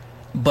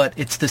 but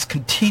it's this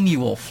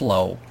continual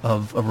flow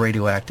of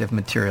radioactive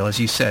material. As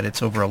you said,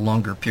 it's over a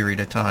longer period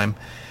of time.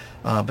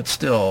 But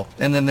still,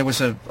 and then there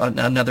was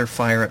another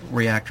fire at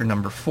reactor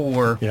number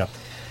 4. Yeah.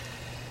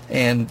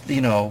 And,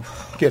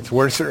 Gets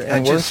worse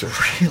and worse.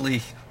 just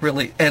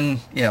really, and,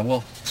 yeah,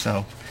 well,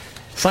 so.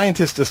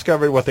 Scientists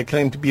discovered what they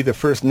claim to be the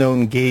first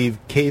known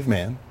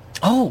caveman.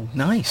 Oh,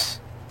 nice.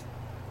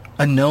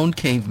 A known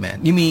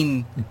caveman. You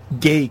mean...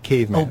 Gay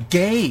caveman. Oh,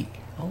 gay.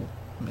 Oh,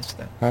 I missed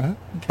that. Uh-huh.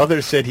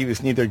 Others said he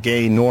was neither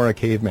gay nor a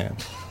caveman.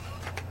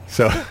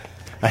 So,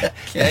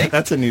 Okay.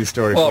 that's a news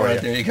story All for right,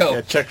 you. there you go.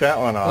 Yeah, check that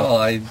one off. Oh,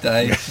 I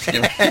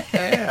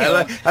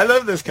I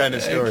love this kind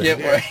of story.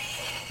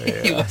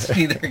 He was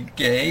neither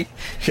gay.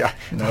 Yeah.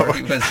 Nor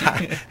he was.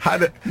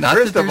 Not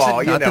First that of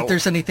all, not that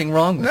there's anything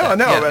wrong with No, that.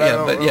 no,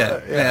 Yeah, but yeah,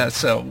 but yeah.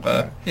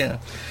 So, yeah.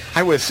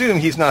 I would assume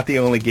he's not the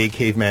only gay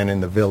caveman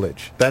in the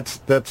village. That's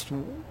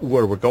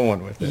where we're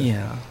going with it.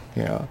 Yeah.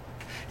 Yeah.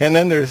 And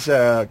then there's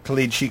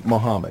Khalid Sheikh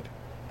Mohammed.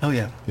 Oh,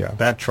 yeah. Yeah,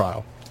 that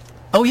trial,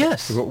 Oh,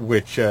 yes.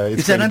 which Is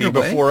is that going to be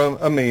underway? before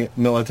a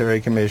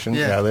military commission.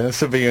 Yeah. Then a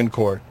civilian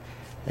court,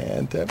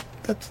 and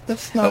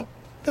that's not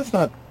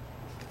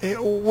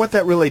what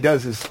that really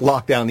does is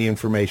lock down the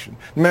information.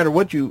 No matter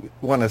what you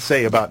want to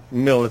say about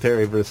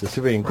military versus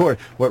civilian court,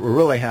 what we're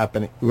really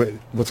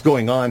what's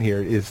going on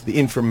here is the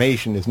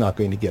information is not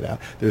going to get out.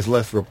 There's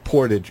less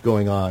reportage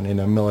going on in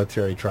a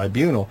military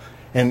tribunal,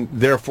 and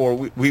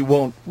therefore we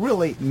won't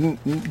really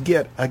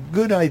get a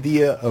good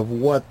idea of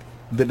what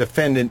the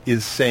defendant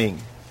is saying.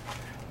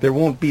 There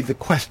won't be the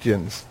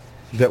questions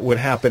that would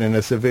happen in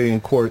a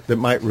civilian court that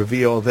might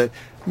reveal that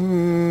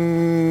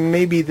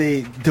maybe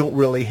they don't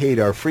really hate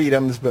our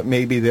freedoms, but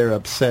maybe they're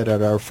upset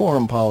at our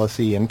foreign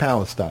policy in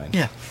Palestine.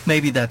 Yeah,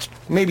 maybe that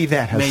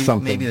has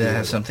something. Maybe that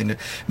has something to.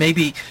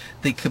 Maybe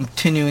the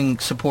continuing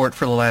support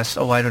for the last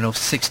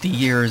 60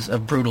 years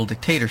of brutal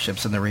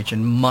dictatorships in the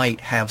region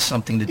might have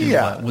something to do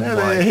with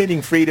why.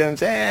 Hating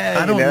freedoms.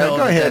 I don't know.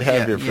 Go ahead,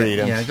 have your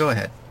freedoms. Yeah, go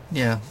ahead.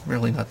 Yeah,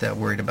 really not that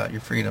worried about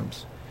your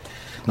freedoms.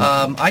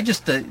 I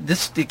just it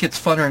gets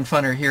funner and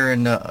funner here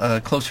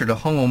and closer to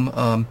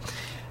home.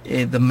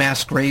 The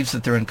mass graves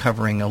that they're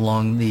uncovering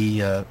along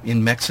the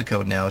in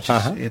Mexico now.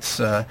 It's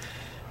a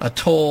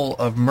toll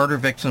of murder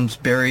victims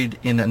buried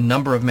in a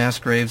number of mass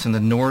graves in the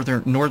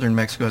northern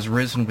Mexico has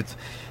risen with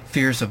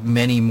fears of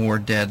many more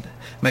dead.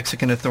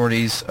 Mexican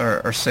authorities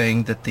are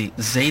saying that the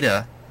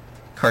Zeta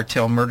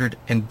cartel murdered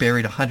and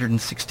buried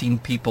 116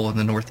 people in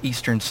the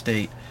northeastern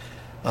state.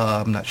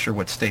 I'm not sure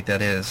what state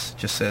that is.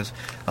 Just says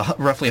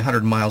roughly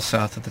 100 miles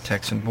south of the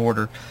Texan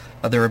border.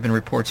 There have been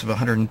reports of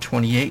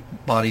 128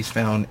 bodies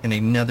found in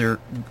another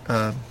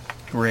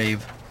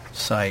grave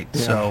site.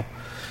 Yeah.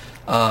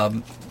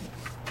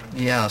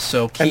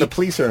 So, And the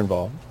police are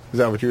involved. Is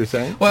that what you were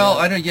saying? Well,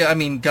 I don't. Yeah, I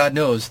mean, God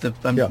knows the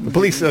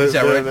police. Is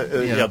that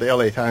right? The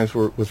LA Times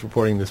was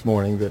reporting this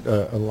morning that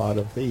a lot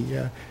of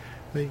the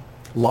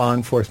law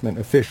enforcement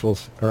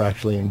officials are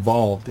actually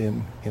involved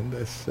in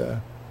this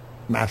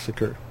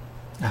massacre.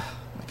 Oh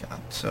my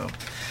God! So,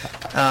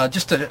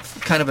 just a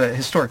kind of a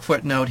historic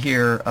footnote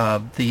here.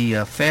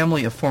 The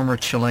family of former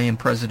Chilean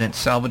President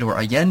Salvador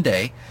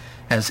Allende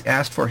has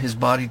asked for his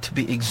body to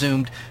be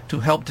exhumed to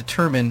help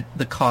determine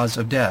the cause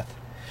of death.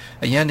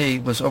 Allende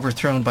was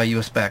overthrown by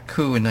U.S.-backed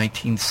coup in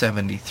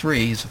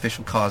 1973. His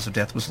official cause of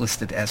death was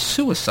listed as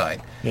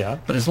suicide. Yeah.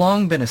 But has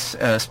long been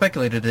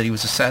speculated that he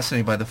was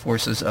assassinated by the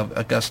forces of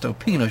Augusto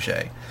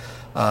Pinochet.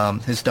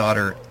 His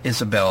daughter,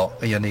 Isabel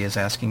Allende, is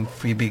asking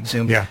for him to be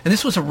exhumed. Yeah. And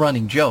this was a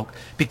running joke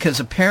because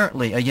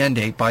apparently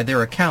Allende, by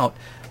their account,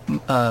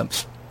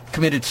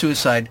 committed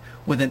suicide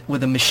with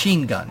a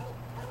machine gun.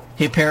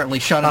 He apparently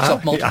shot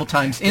himself multiple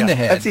times in the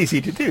head. That's easy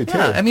to do, too.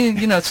 Yeah, I mean,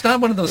 it's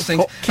not one of those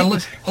things.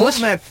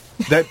 Holding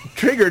that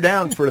trigger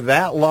down for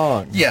that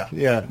long. Yeah.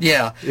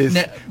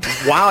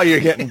 While you're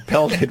getting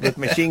pelted with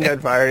machine gun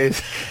fire,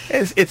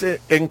 it's an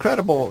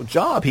incredible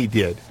job he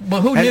did.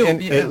 Well, who knew?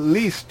 And at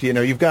least,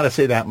 you've got to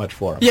say that much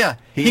for him. Yeah.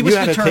 He was knew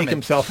how determined. to take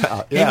himself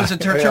out. He was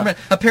determined.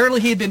 Yeah.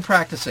 Apparently, he had been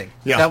practicing.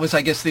 Yeah. That was,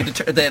 I guess,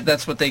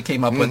 that's what they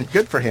came up with.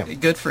 Good for him.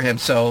 Good for him.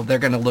 So they're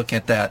going to look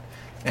at that,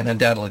 and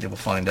undoubtedly they will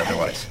find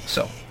otherwise.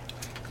 So.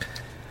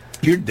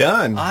 You're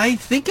done. I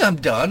think I'm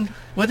done.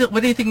 What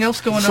anything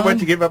else going on? So what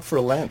did you give up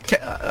for Lent?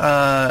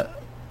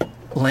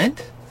 Lent? Isn't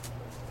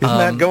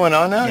that going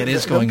on now? It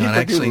is going on,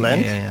 actually.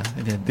 Lent? Yeah,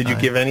 I did. Did you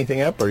give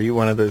anything up, or are you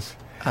one of those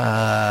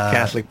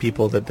Catholic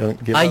people that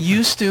don't give up? I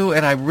used to,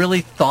 and I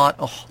really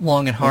thought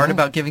long and hard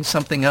about giving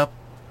something up,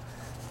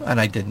 and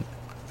I didn't.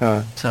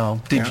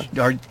 So,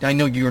 I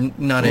know you're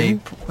not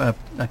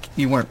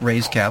you weren't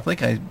raised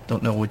Catholic. I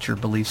don't know what your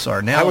beliefs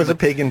are now. I was a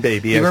pagan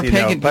baby, you as were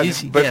pagan, know.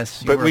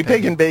 Yes, but we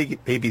pagan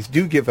babies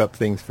do give up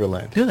things for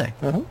Lent. Do they?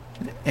 Uh-huh.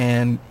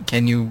 And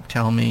can you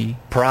tell me?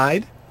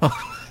 Pride,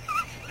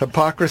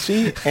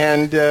 hypocrisy,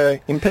 and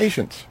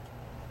impatience.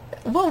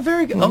 Well,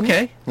 very good.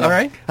 Okay, all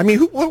right. I mean,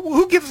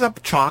 who gives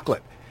up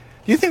chocolate?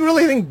 Do you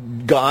really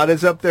think God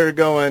is up there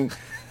going,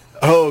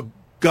 "Oh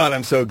God,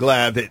 I'm so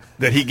glad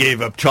that He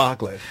gave up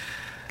chocolate"?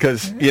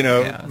 Because,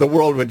 the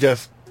world would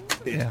just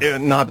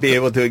not be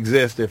able to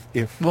exist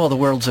if... Well, the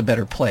world's a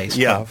better place.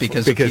 Yeah,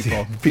 because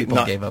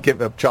people give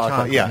up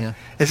chocolate. Yeah.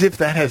 As if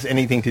that has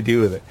anything to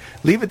do with it.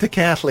 Leave it to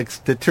Catholics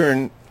to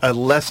turn a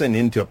lesson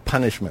into a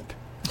punishment.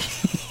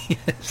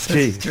 Yes,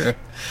 that's true.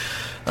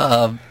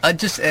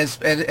 Just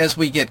as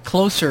we get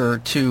closer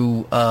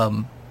to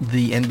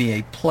the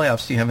NBA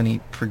playoffs, do you have any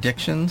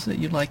predictions that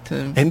you'd like to...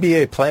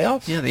 NBA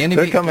playoffs? Yeah, the NBA...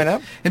 They're coming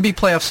up? NBA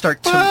playoffs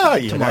start tomorrow.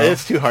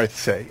 It's too hard to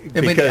say.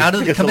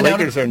 Because the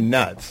Lakers are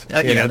nuts.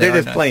 They're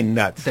just plain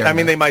nuts.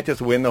 They might just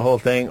win the whole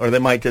thing, or they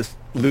might just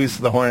lose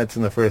to the Hornets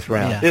in the first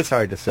round. Yeah. It's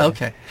hard to say.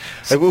 Okay.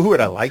 Who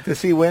would I like to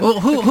see win? Well,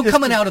 who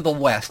coming out of the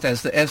West,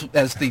 as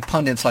the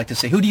pundits like to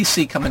say? Who do you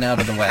see coming out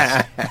of the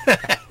West?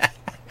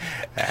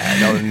 I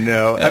don't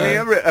know.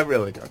 I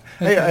really don't.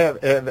 Okay. I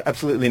have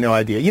absolutely no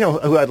idea.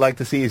 Who I'd like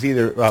to see is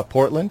either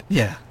Portland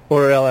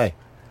or L.A.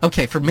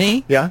 Okay, for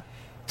me,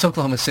 it's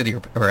Oklahoma City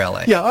or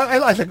L.A. Yeah, I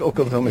like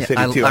Oklahoma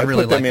City, too. I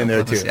really put them in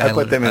there, too. I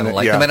put them in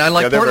there. And I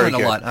like Portland a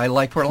lot. I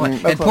like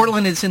Portland. And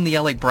Portland is in the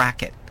L.A.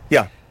 bracket.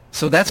 Yeah.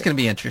 So that's going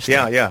to be interesting.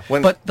 Yeah.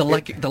 But the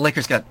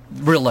Lakers got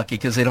real lucky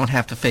because they don't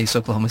have to face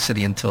Oklahoma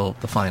City until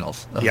the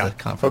finals of the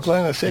conference.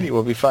 Oklahoma City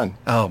will be fun.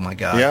 Oh, my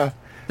God. Yeah.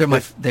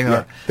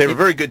 They're a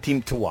very good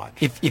team to watch.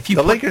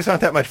 The Lakers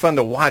aren't that much fun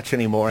to watch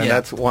anymore, and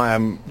that's why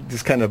I'm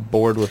just kind of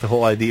bored with the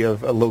whole idea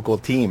of a local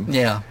team.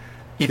 Yeah.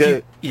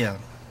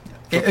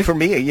 For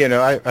me,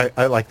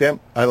 I like them.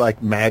 I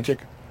like Magic.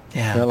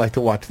 Yeah. And I like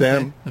to watch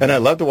them, and I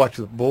love to watch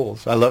the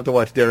Bulls. I love to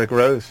watch Derrick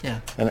Rose. Yeah.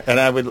 And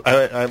I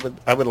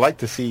would like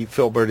to see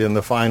Filbert in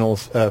the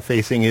finals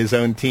facing his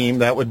own team.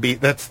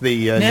 That's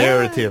the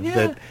narrative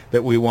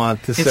that we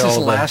want to sell. It's his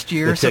last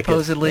year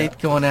supposedly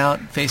going out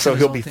facing. So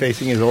he'll be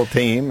facing his old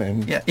team,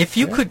 and if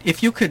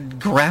you could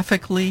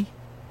graphically.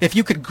 If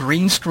you could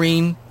green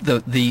screen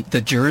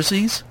the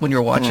jerseys when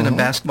you're watching a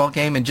basketball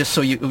game, and just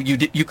so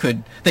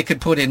they could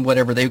put in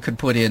whatever they could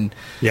put in,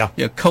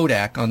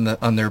 Kodak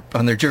on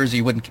their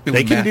jersey.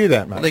 They can do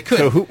that, man. They could.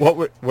 So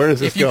where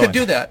is this going? If you could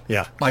do that,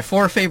 yeah. My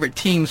four favorite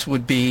teams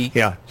would be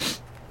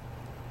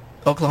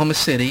Oklahoma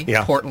City,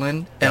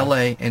 Portland,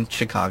 L.A., and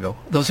Chicago.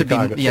 Those would be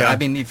I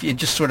mean, if you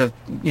just sort of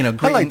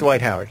I like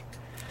Dwight Howard.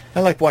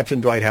 I like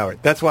watching Dwight Howard.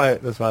 That's why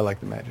I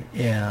like the Magic.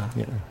 Yeah.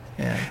 Yeah.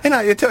 And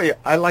I tell you,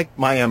 I like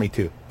Miami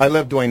too. I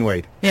love Dwayne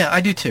Wade. Yeah,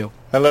 I do too.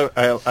 I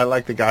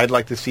like the guy. I'd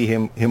like to see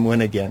him win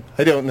again.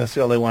 I don't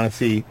necessarily want to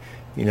see,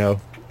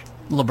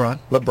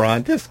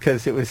 LeBron, just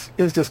because it was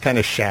just kind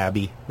of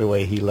shabby the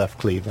way he left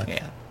Cleveland.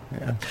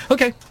 Yeah.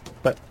 Okay.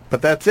 But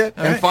that's it.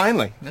 All and right.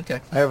 Finally,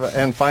 I have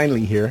and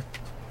finally here.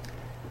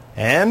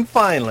 And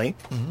finally,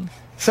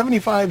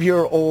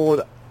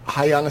 75-year-old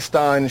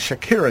Hayanistan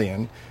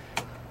Shakarian,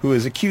 who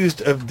is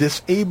accused of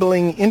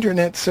disabling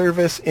internet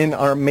service in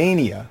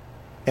Armenia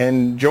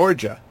and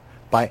Georgia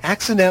by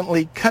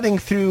accidentally cutting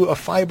through a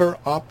fiber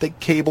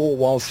optic cable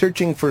while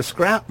searching for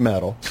scrap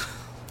metal,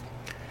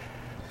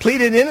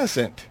 pleaded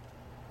innocent.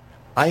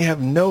 I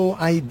have no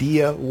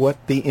idea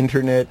what the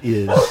internet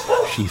is,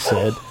 she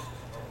said.